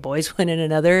room and the boys went in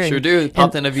another. Sure do.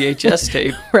 Popped in a VHS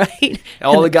tape. Right.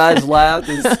 All the guys laughed.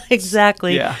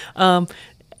 Exactly. Yeah.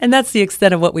 And that's the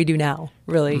extent of what we do now,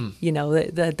 really.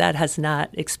 That has not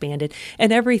expanded.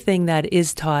 And everything that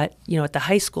is taught, at the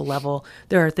high school level,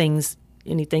 there are things,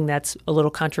 anything that's a little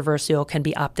controversial can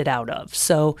be opted out of.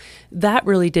 So that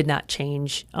really did not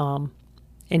change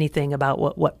anything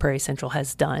about what Prairie Central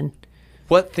has done.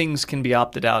 What things can be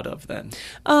opted out of then?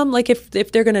 Like if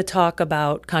they're going to talk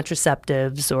about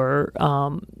contraceptives or,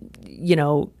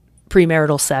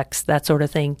 premarital sex, that sort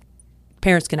of thing,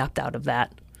 parents can opt out of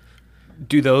that.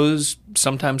 Do those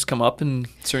sometimes come up in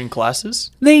certain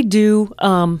classes? They do.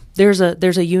 There's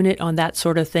a unit on that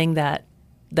sort of thing that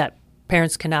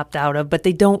parents can opt out of, but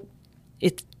they don't.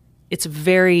 It's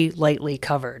very lightly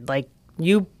covered. Like,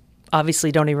 you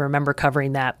obviously don't even remember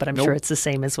covering that, but I'm sure it's the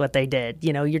same as what they did.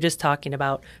 You're just talking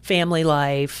about family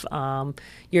life.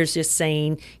 You're just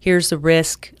saying, here's the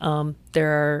risk.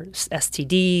 There are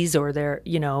STDs, or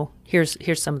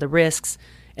here's some of the risks,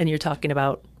 and you're talking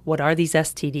about, what are these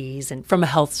STDs, and from a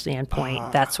health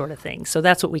standpoint, that sort of thing. So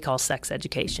that's what we call sex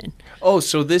education. Oh,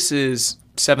 so this is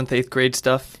 7th, 8th grade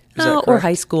stuff? Is that correct? Or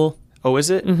high school. Oh, is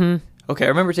it? Mm-hmm. Okay, I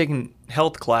remember taking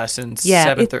health class in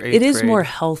 7th or 8th grade. It is more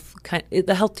health.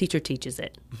 The health teacher teaches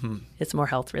it. Mm-hmm. It's more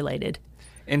health related.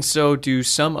 And so do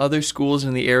some other schools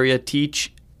in the area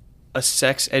teach a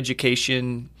sex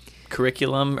education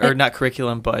curriculum? Or not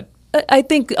curriculum, but... I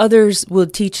think others will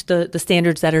teach the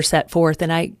standards that are set forth,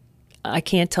 and I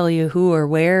can't tell you who or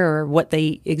where or what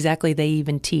they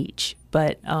even teach.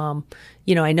 but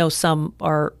I know some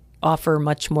offer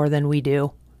much more than we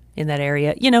do in that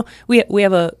area. We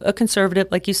have a conservative,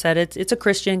 like you said, it's a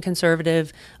Christian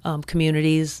conservative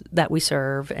communities that we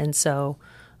serve, and so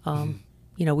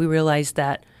we realize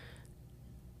that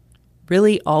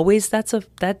really always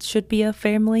that should be a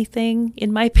family thing,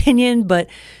 in my opinion. But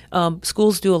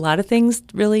schools do a lot of things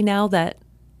really now that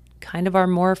kind of are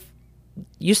more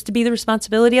used to be the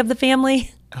responsibility of the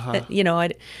family.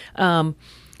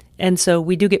 And so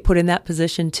we do get put in that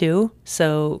position too.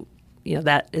 So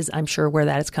that is, I'm sure, where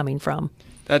that is coming from.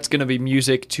 That's going to be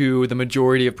music to the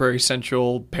majority of Prairie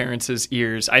Central parents'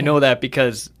 ears. I know that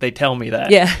because they tell me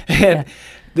that. Yeah. And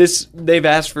they've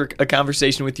asked for a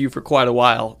conversation with you for quite a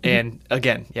while. Mm-hmm. And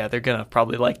again, they're going to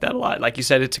probably like that a lot. Like you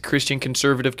said, it's a Christian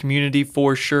conservative community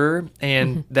for sure.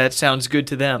 And that sounds good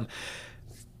to them.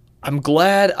 I'm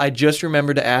glad I just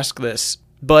remembered to ask this.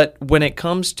 But when it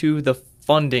comes to the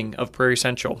funding of Prairie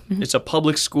Central, it's a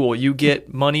public school. You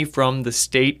get money from the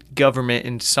state government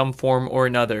in some form or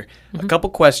another. A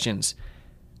couple questions.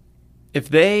 If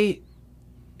they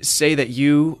say that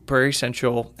you, Prairie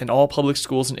Central, and all public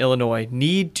schools in Illinois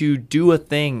need to do a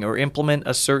thing or implement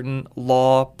a certain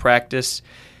law, practice,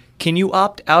 can you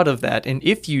opt out of that? And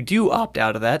if you do opt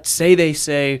out of that, they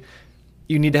say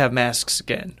you need to have masks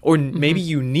again, or maybe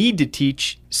you need to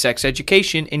teach sex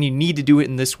education and you need to do it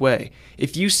in this way.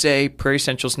 If you say Prairie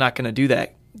Central's not going to do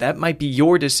that, that might be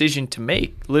your decision to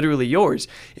make, literally yours.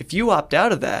 If you opt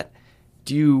out of that,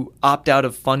 do you opt out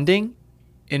of funding?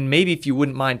 And maybe if you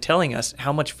wouldn't mind telling us,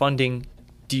 how much funding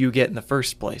do you get in the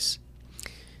first place?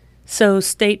 So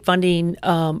state funding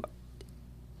is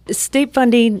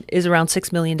around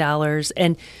 $6 million.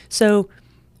 And so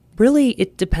really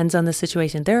it depends on the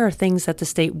situation. There are things that the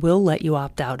state will let you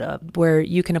opt out of where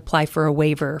you can apply for a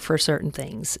waiver for certain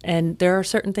things. And there are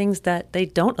certain things that they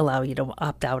don't allow you to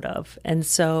opt out of. And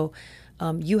so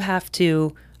you have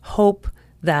to hope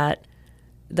that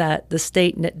the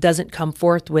state doesn't come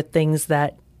forth with things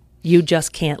that you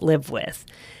just can't live with.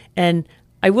 And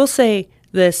I will say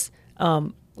this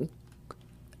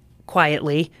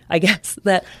quietly, I guess,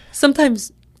 that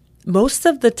sometimes most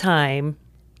of the time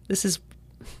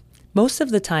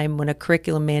when a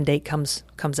curriculum mandate comes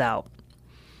out,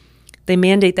 they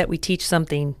mandate that we teach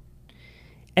something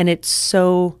and it's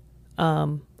so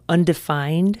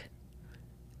undefined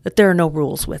that there are no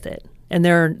rules with it and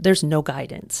there's no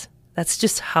guidance. That's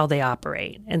just how they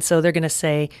operate. And so they're going to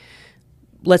say,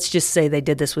 let's just say they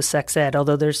did this with sex ed,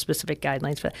 although there's specific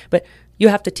guidelines for that. But you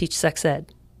have to teach sex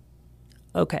ed.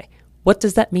 Okay. What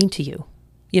does that mean to you?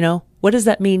 What does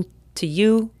that mean to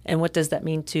you? And what does that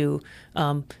mean to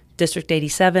District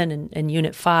 87 and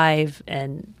Unit 5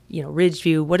 and,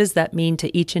 Ridgeview? What does that mean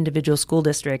to each individual school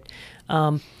district?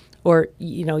 Or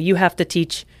you have to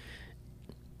teach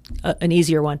an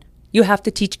easier one. You have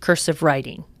to teach cursive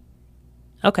writing.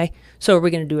 Okay, so are we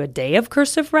going to do a day of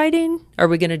cursive writing? Are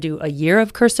we going to do a year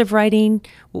of cursive writing?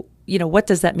 What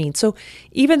does that mean? So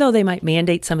even though they might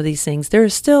mandate some of these things, there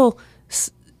is still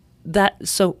that.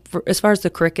 So as far as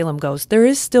the curriculum goes, there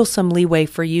is still some leeway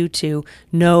for you to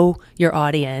know your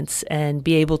audience and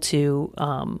be able to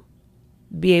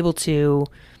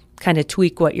kind of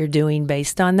tweak what you're doing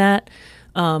based on that.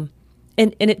 And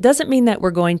it doesn't mean that we're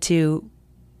going to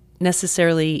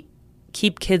necessarily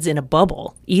keep kids in a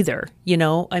bubble either.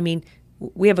 I mean,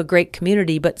 we have a great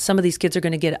community, but some of these kids are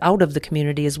going to get out of the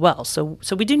community as well. So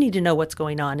we do need to know what's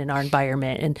going on in our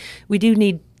environment, and we do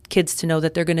need kids to know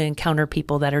that they're going to encounter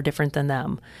people that are different than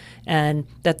them, and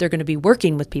that they're going to be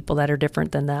working with people that are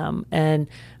different than them. And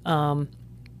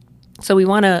so we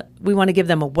want to give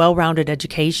them a well-rounded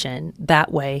education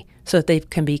that way, so that they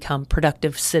can become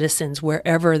productive citizens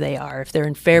wherever they are. If they're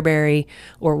in Fairbury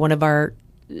or one of our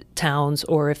towns,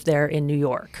 or if they're in New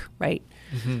York, right?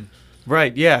 Mm-hmm.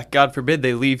 Right, yeah. God forbid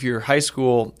they leave your high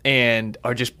school and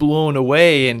are just blown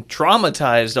away and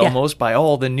traumatized almost by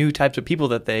all the new types of people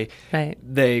that they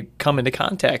come into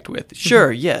contact with. Sure,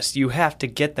 yes, you have to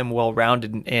get them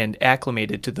well-rounded and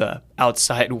acclimated to the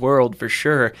outside world for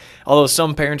sure. Although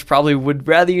some parents probably would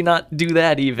rather you not do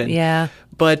that even. Yeah.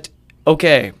 But,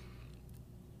 okay,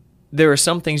 there are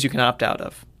some things you can opt out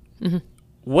of. Mm-hmm.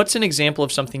 What's an example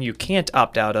of something you can't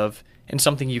opt out of and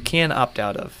something you can opt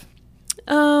out of?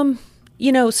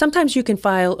 Sometimes you can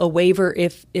file a waiver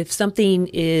if something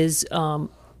is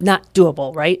not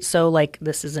doable, right? So, like,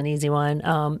 this is an easy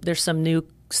one. There's some new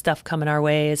stuff coming our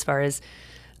way as far as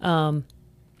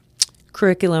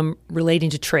curriculum relating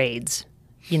to trades,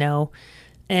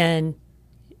 and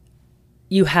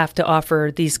you have to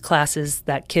offer these classes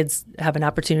that kids have an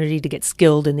opportunity to get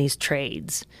skilled in these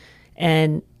trades.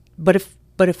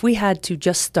 But But if we had to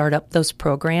just start up those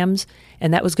programs,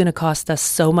 and that was going to cost us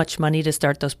so much money to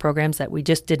start those programs that we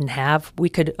just didn't have, we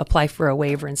could apply for a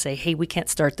waiver and say, hey, we can't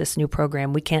start this new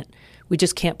program. We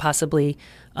just can't possibly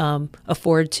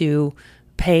afford to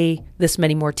pay this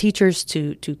many more teachers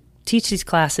to teach these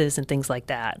classes and things like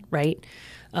that, right?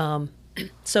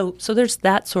 So there's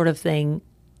that sort of thing.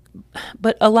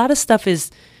 But a lot of stuff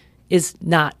is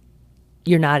not,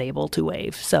 you're not able to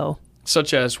waive. So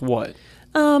Such as what?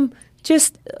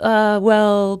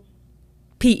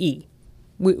 PE.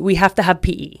 We have to have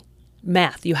PE.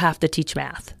 Math, you have to teach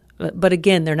math. But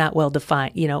again, they're not well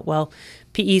defined.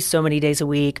 PE is so many days a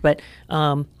week, but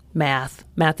math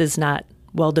is not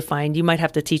well defined. You might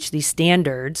have to teach these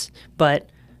standards,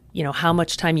 but how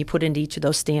much time you put into each of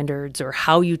those standards, or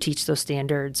how you teach those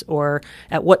standards, or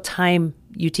at what time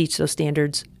you teach those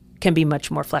standards can be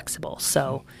much more flexible.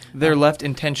 So they're left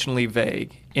intentionally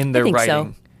vague in their I think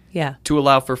writing. So. Yeah. To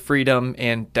allow for freedom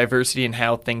and diversity in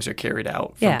how things are carried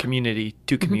out from Yeah. community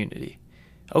to community.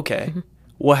 Okay. Mm-hmm.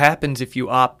 What happens if you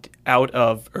opt out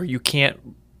of, or you can't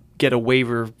get a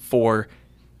waiver for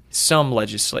some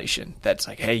legislation that's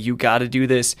like, hey, you got to do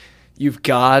this. You've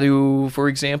got to, for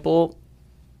example,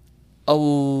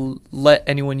 let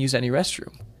anyone use any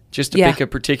restroom, just to pick a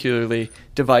particularly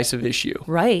divisive issue.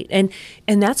 Right. And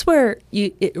that's where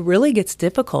it really gets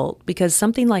difficult, because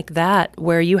something like that,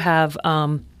 where you have,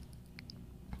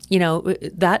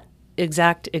 that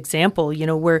exact example,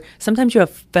 where sometimes you have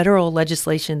federal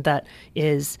legislation that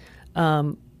is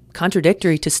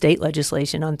contradictory to state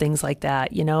legislation on things like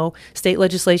that. State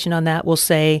legislation on that will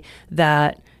say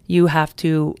that you have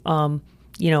to,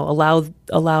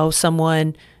 allow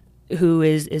someone who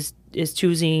is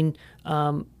choosing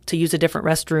to use a different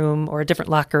restroom or a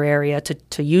different locker area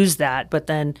to use that. But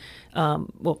then,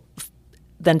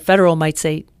 then federal might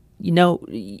say,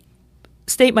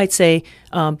 state might say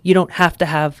you don't have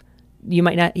to you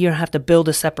don't have to build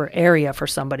a separate area for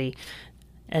somebody,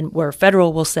 and where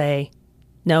federal will say,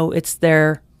 no, it's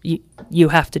there. You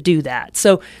have to do that.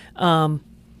 So, that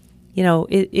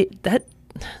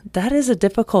is a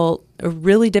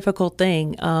really difficult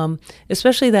thing,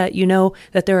 especially that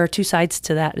that there are two sides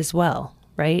to that as well,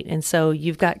 right? And so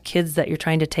you've got kids that you're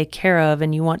trying to take care of,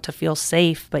 and you want to feel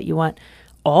safe, but you want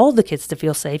all the kids to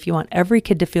feel safe. You want every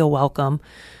kid to feel welcome,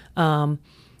 and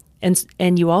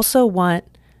you also want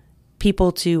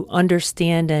people to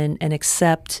understand and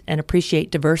accept and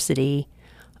appreciate diversity,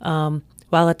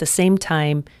 while at the same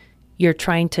time you're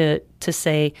trying to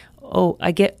say, oh,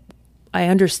 I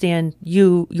understand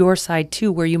your side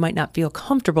too, where you might not feel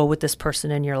comfortable with this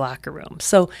person in your locker room.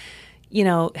 So,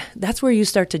 that's where you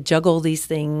start to juggle these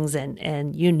things, and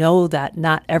that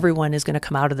not everyone is going to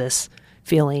come out of this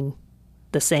feeling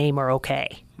the same or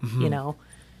okay,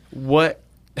 What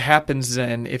happens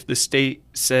then if the state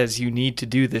says you need to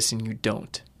do this and you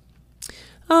don't?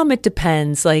 It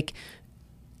depends,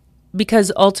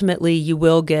 because ultimately you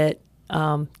will get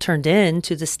turned in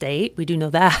to the state. We do know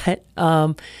that.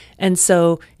 And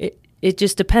so it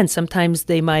just depends. Sometimes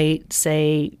they might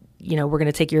say, we're going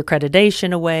to take your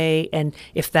accreditation away. And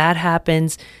if that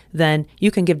happens, then you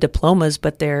can give diplomas,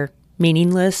 but they're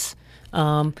meaningless.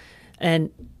 So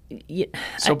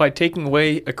by taking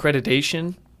away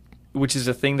accreditation, which is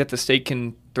a thing that the state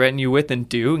can threaten you with and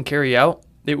do and carry out,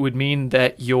 it would mean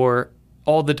that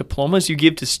all the diplomas you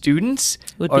give to students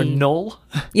are null?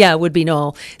 Yeah, it would be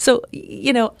null. So,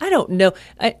 I don't know.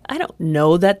 I don't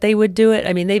know that they would do it.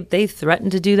 I mean, they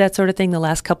threatened to do that sort of thing the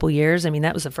last couple years. I mean,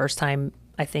 that was the first time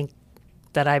I think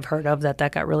that I've heard of that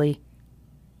got really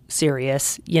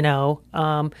serious.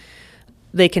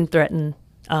 They can threaten.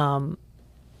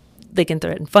 They can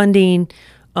threaten funding.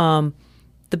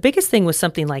 The biggest thing with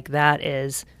something like that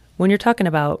is when you're talking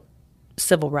about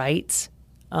civil rights,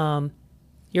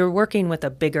 you're working with a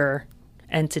bigger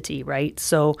entity, right?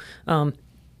 So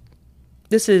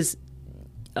this is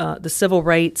the Civil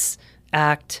Rights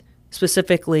Act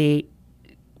specifically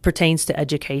pertains to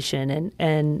education.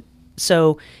 And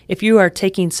so if you are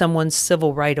taking someone's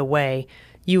civil right away,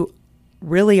 you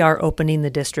really are opening the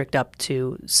district up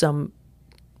to some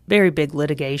very big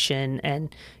litigation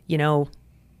and,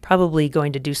 probably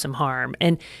going to do some harm.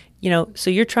 And,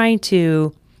 so you're trying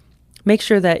to make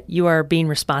sure that you are being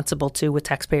responsible too with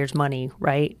taxpayers' money,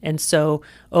 right? And so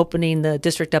opening the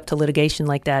district up to litigation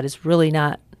like that is really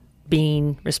not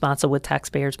being responsible with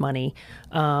taxpayers' money.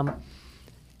 And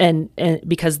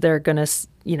because they're going to,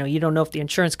 you don't know if the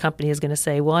insurance company is going to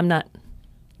say, well,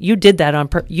 you did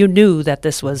that you knew that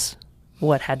this was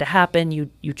what had to happen.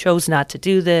 You chose not to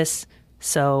do this.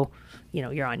 So,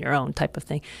 you're on your own type of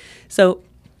thing. So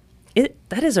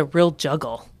that is a real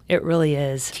juggle. It really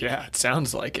is. Yeah, it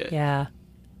sounds like it. Yeah.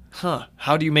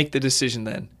 How do you make the decision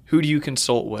then? Who do you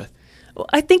consult with? Well,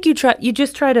 I think you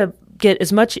just try to get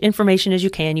as much information as you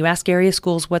can. You ask area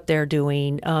schools what they're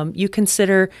doing. You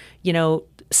consider,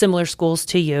 similar schools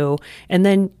to you, and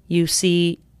then you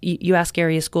ask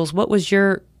area schools, what was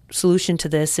your solution to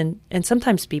this? And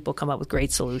sometimes people come up with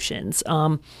great solutions.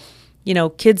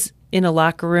 Kids in a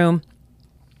locker room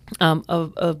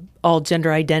of all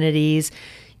gender identities.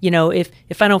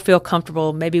 If I don't feel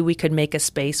comfortable, maybe we could make a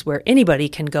space where anybody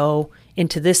can go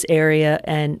into this area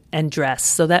and dress.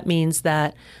 So that means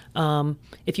that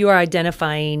if you are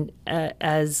identifying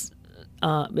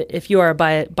if you are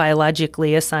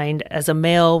biologically assigned as a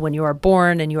male when you are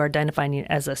born and you are identifying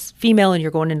as a female and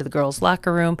you're going into the girls'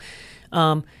 locker room,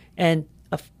 and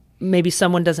maybe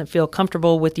someone doesn't feel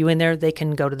comfortable with you in there, they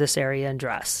can go to this area and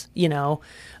dress. You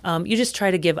just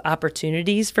try to give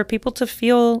opportunities for people to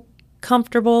feel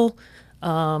comfortable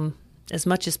as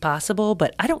much as possible,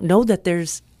 but I don't know that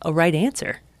there's a right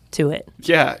answer to it.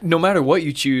 Yeah, no matter what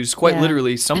you choose, quite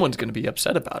literally, someone's going to be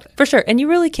upset about it. For sure, and you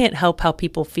really can't help how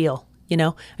people feel,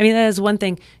 that is one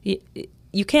thing.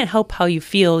 You can't help how you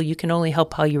feel, you can only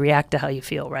help how you react to how you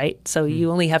feel, right? So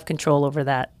you only have control over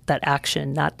that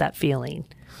action, not that feeling.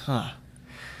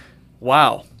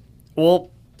 Wow.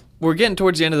 Well, we're getting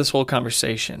towards the end of this whole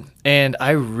conversation, and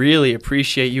I really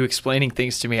appreciate you explaining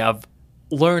things to me. I've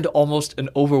learned almost an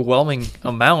overwhelming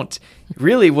amount.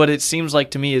 Really, what it seems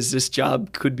like to me is this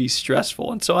job could be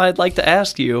stressful. And so I'd like to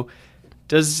ask you,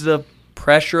 does the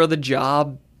pressure of the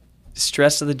job,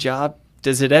 stress of the job,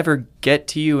 does it ever get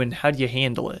to you, and how do you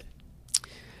handle it?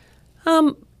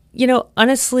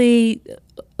 Honestly,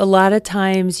 a lot of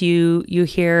times you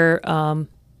hear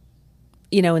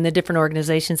in the different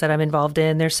organizations that I'm involved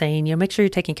in, they're saying, make sure you're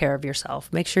taking care of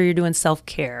yourself. Make sure you're doing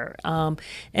self-care.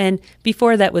 And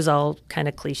before that was all kind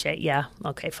of cliche. Yeah,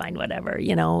 okay, fine, whatever,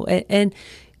 And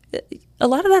a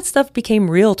lot of that stuff became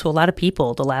real to a lot of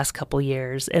people the last couple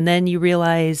years. And then you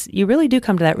realize, you really do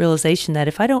come to that realization that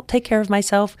if I don't take care of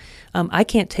myself, I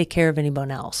can't take care of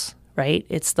anyone else, right?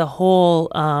 It's the whole,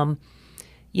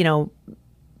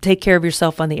 take care of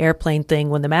yourself on the airplane thing.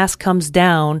 When the mask comes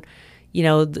down,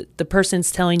 the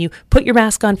person's telling you, put your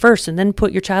mask on first and then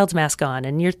put your child's mask on.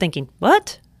 And you're thinking,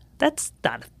 what? That's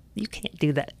not, you can't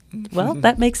do that. Well,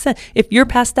 that makes sense. If you're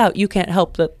passed out, you can't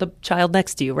help the child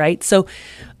next to you, right? So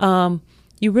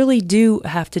you really do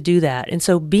have to do that. And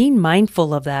so being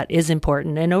mindful of that is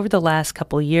important. And over the last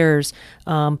couple of years,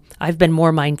 I've been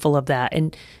more mindful of that.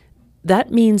 And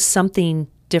that means something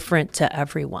different to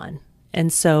everyone.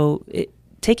 And so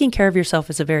taking care of yourself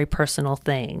is a very personal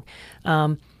thing.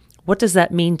 What does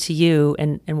that mean to you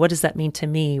and what does that mean to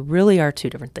me really are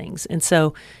two different things. And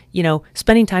so,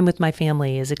 spending time with my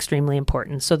family is extremely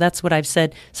important. So that's what I've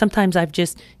said. Sometimes I've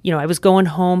just, I was going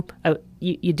home.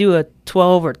 You do a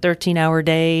 12 or 13-hour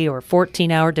day or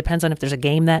 14-hour, depends on if there's a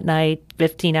game that night,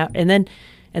 15 hours. And then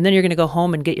you're going to go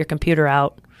home and get your computer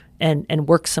out and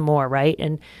work some more, right?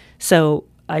 And so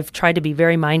I've tried to be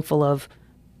very mindful of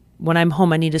when I'm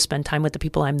home, I need to spend time with the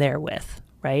people I'm there with.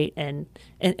 Right. And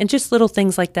just little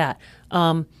things like that.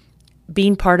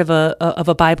 Being part of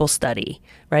a Bible study,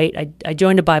 right? I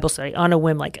joined a Bible study on a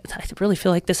whim, like I really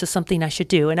feel like this is something I should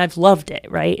do. And I've loved it.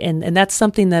 Right. And that's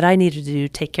something that I needed to do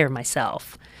to take care of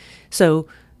myself. So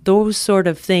those sort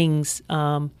of things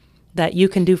that you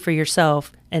can do for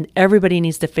yourself, and everybody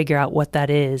needs to figure out what that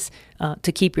is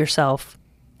to keep yourself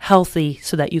healthy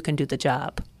so that you can do the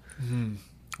job. Mm-hmm.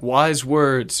 Wise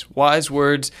words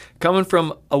coming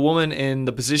from a woman in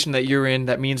the position that you're in.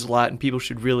 That means a lot, and people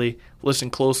should really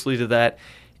listen closely to that.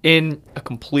 In a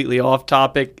completely off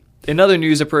topic, in other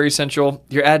news at Prairie Central,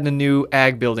 you're adding a new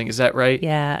ag building. Is that right?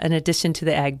 Yeah, in addition to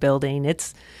the ag building,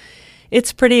 it's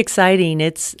pretty exciting.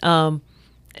 It's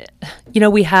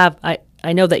we have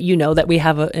I know that that we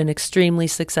have an extremely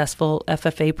successful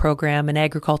FFA program, an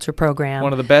agriculture program.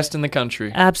 One of the best in the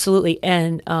country. Absolutely.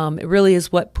 And it really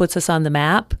is what puts us on the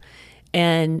map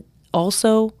and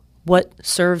also what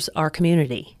serves our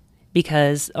community,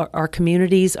 because our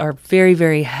communities are very,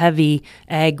 very heavy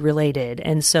ag related.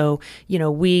 And so,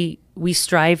 we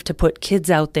strive to put kids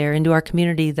out there into our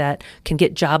community that can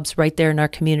get jobs right there in our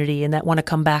community and that want to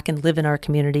come back and live in our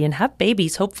community and have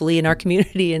babies, hopefully, in our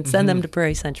community and send them to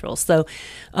Prairie Central. So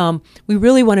we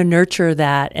really want to nurture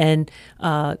that. And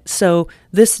so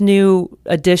this new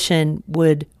addition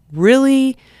would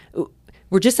really,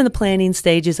 we're just in the planning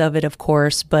stages of it, of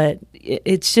course, but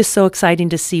it's just so exciting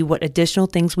to see what additional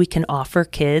things we can offer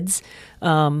kids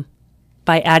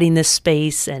by adding this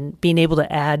space and being able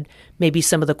to add maybe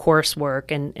some of the coursework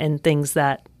and things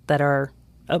that are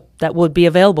that would be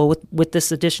available with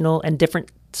this additional and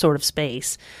different sort of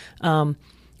space. And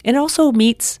it also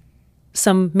meets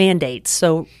some mandates.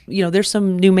 So, there's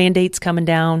some new mandates coming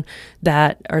down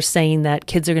that are saying that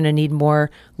kids are going to need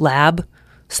more lab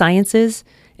sciences.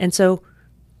 And so,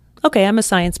 okay, I'm a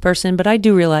science person, but I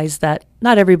do realize that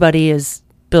not everybody is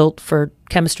built for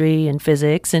chemistry and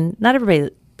physics, and not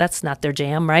everybody, that's not their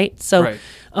jam, right? So Right.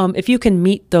 If you can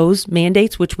meet those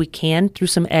mandates, which we can through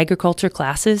some agriculture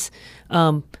classes,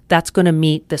 that's going to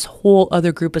meet this whole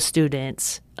other group of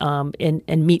students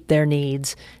and meet their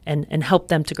needs and help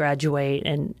them to graduate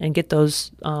and get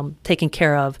those taken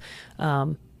care of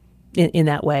in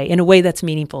that way, in a way that's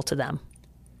meaningful to them.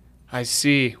 I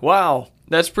see. Wow.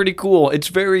 That's pretty cool. It's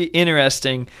very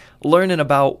interesting learning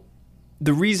about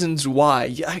the reasons why.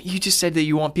 You just said that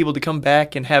you want people to come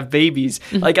back and have babies.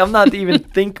 Like, I'm not even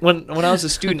when I was a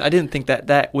student, I didn't think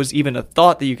that was even a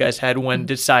thought that you guys had when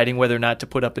deciding whether or not to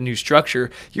put up a new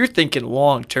structure. You're thinking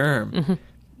long term.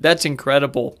 That's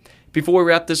incredible. Before we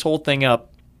wrap this whole thing up,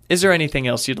 is there anything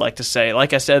else you'd like to say?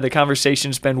 Like I said, the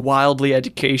conversation's been wildly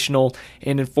educational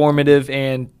and informative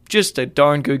and just a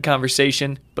darn good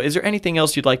conversation. But is there anything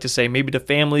else you'd like to say, maybe to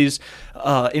families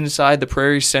inside the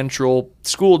Prairie Central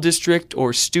School District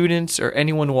or students or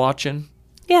anyone watching?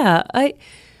 Yeah,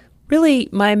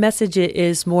 my message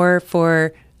is more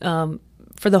for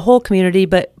the whole community,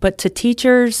 but to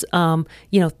teachers,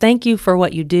 thank you for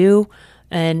what you do.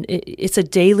 And it's a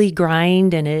daily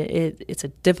grind, and it's a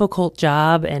difficult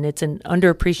job, and it's an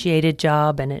underappreciated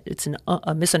job, and it's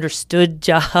a misunderstood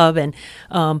job. And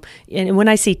when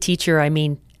I say teacher, I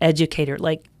mean educator.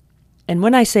 And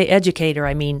when I say educator,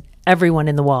 I mean everyone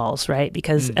in the walls, right?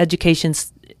 Because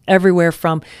education's everywhere,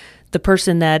 from the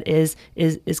person that is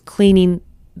cleaning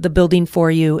the building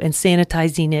for you and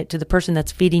sanitizing it, to the person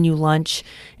that's feeding you lunch,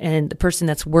 and the person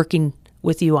that's working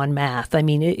with you on math. I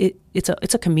mean,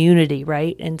 it's a community,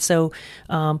 right? And so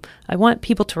I want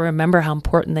people to remember how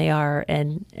important they are,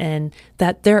 and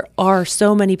that there are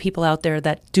so many people out there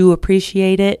that do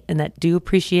appreciate it and that do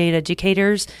appreciate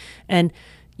educators. And,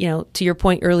 to your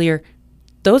point earlier,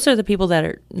 those are the people that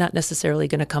are not necessarily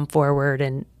going to come forward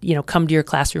and, come to your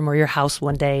classroom or your house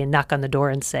one day and knock on the door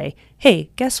and say,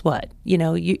 hey, guess what?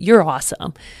 You're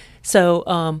awesome.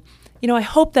 So, I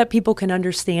hope that people can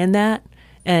understand that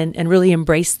and really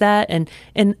embrace that.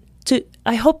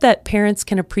 I hope that parents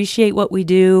can appreciate what we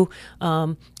do,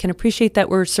 can appreciate that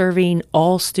we're serving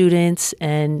all students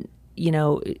and,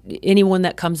 anyone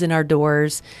that comes in our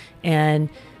doors, and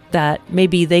that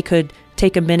maybe they could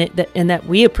take a minute and that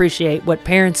we appreciate what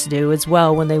parents do as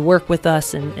well when they work with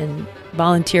us and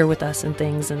volunteer with us and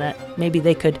things, and that maybe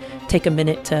they could take a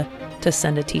minute to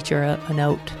send a teacher a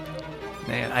note.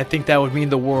 Man, I think that would mean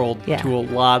the world to a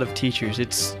lot of teachers.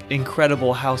 It's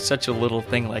incredible how such a little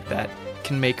thing like that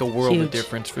can make a world of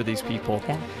difference for these people.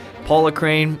 Yeah. Paula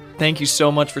Crane, thank you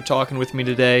so much for talking with me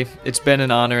today. It's been an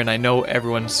honor, and I know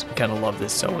everyone's going to love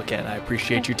this. So again, I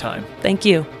appreciate your time. Thank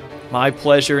you. My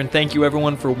pleasure, and thank you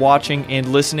everyone for watching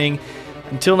and listening.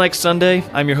 Until next Sunday,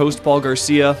 I'm your host, Paul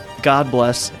Garcia. God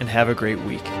bless, and have a great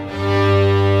week.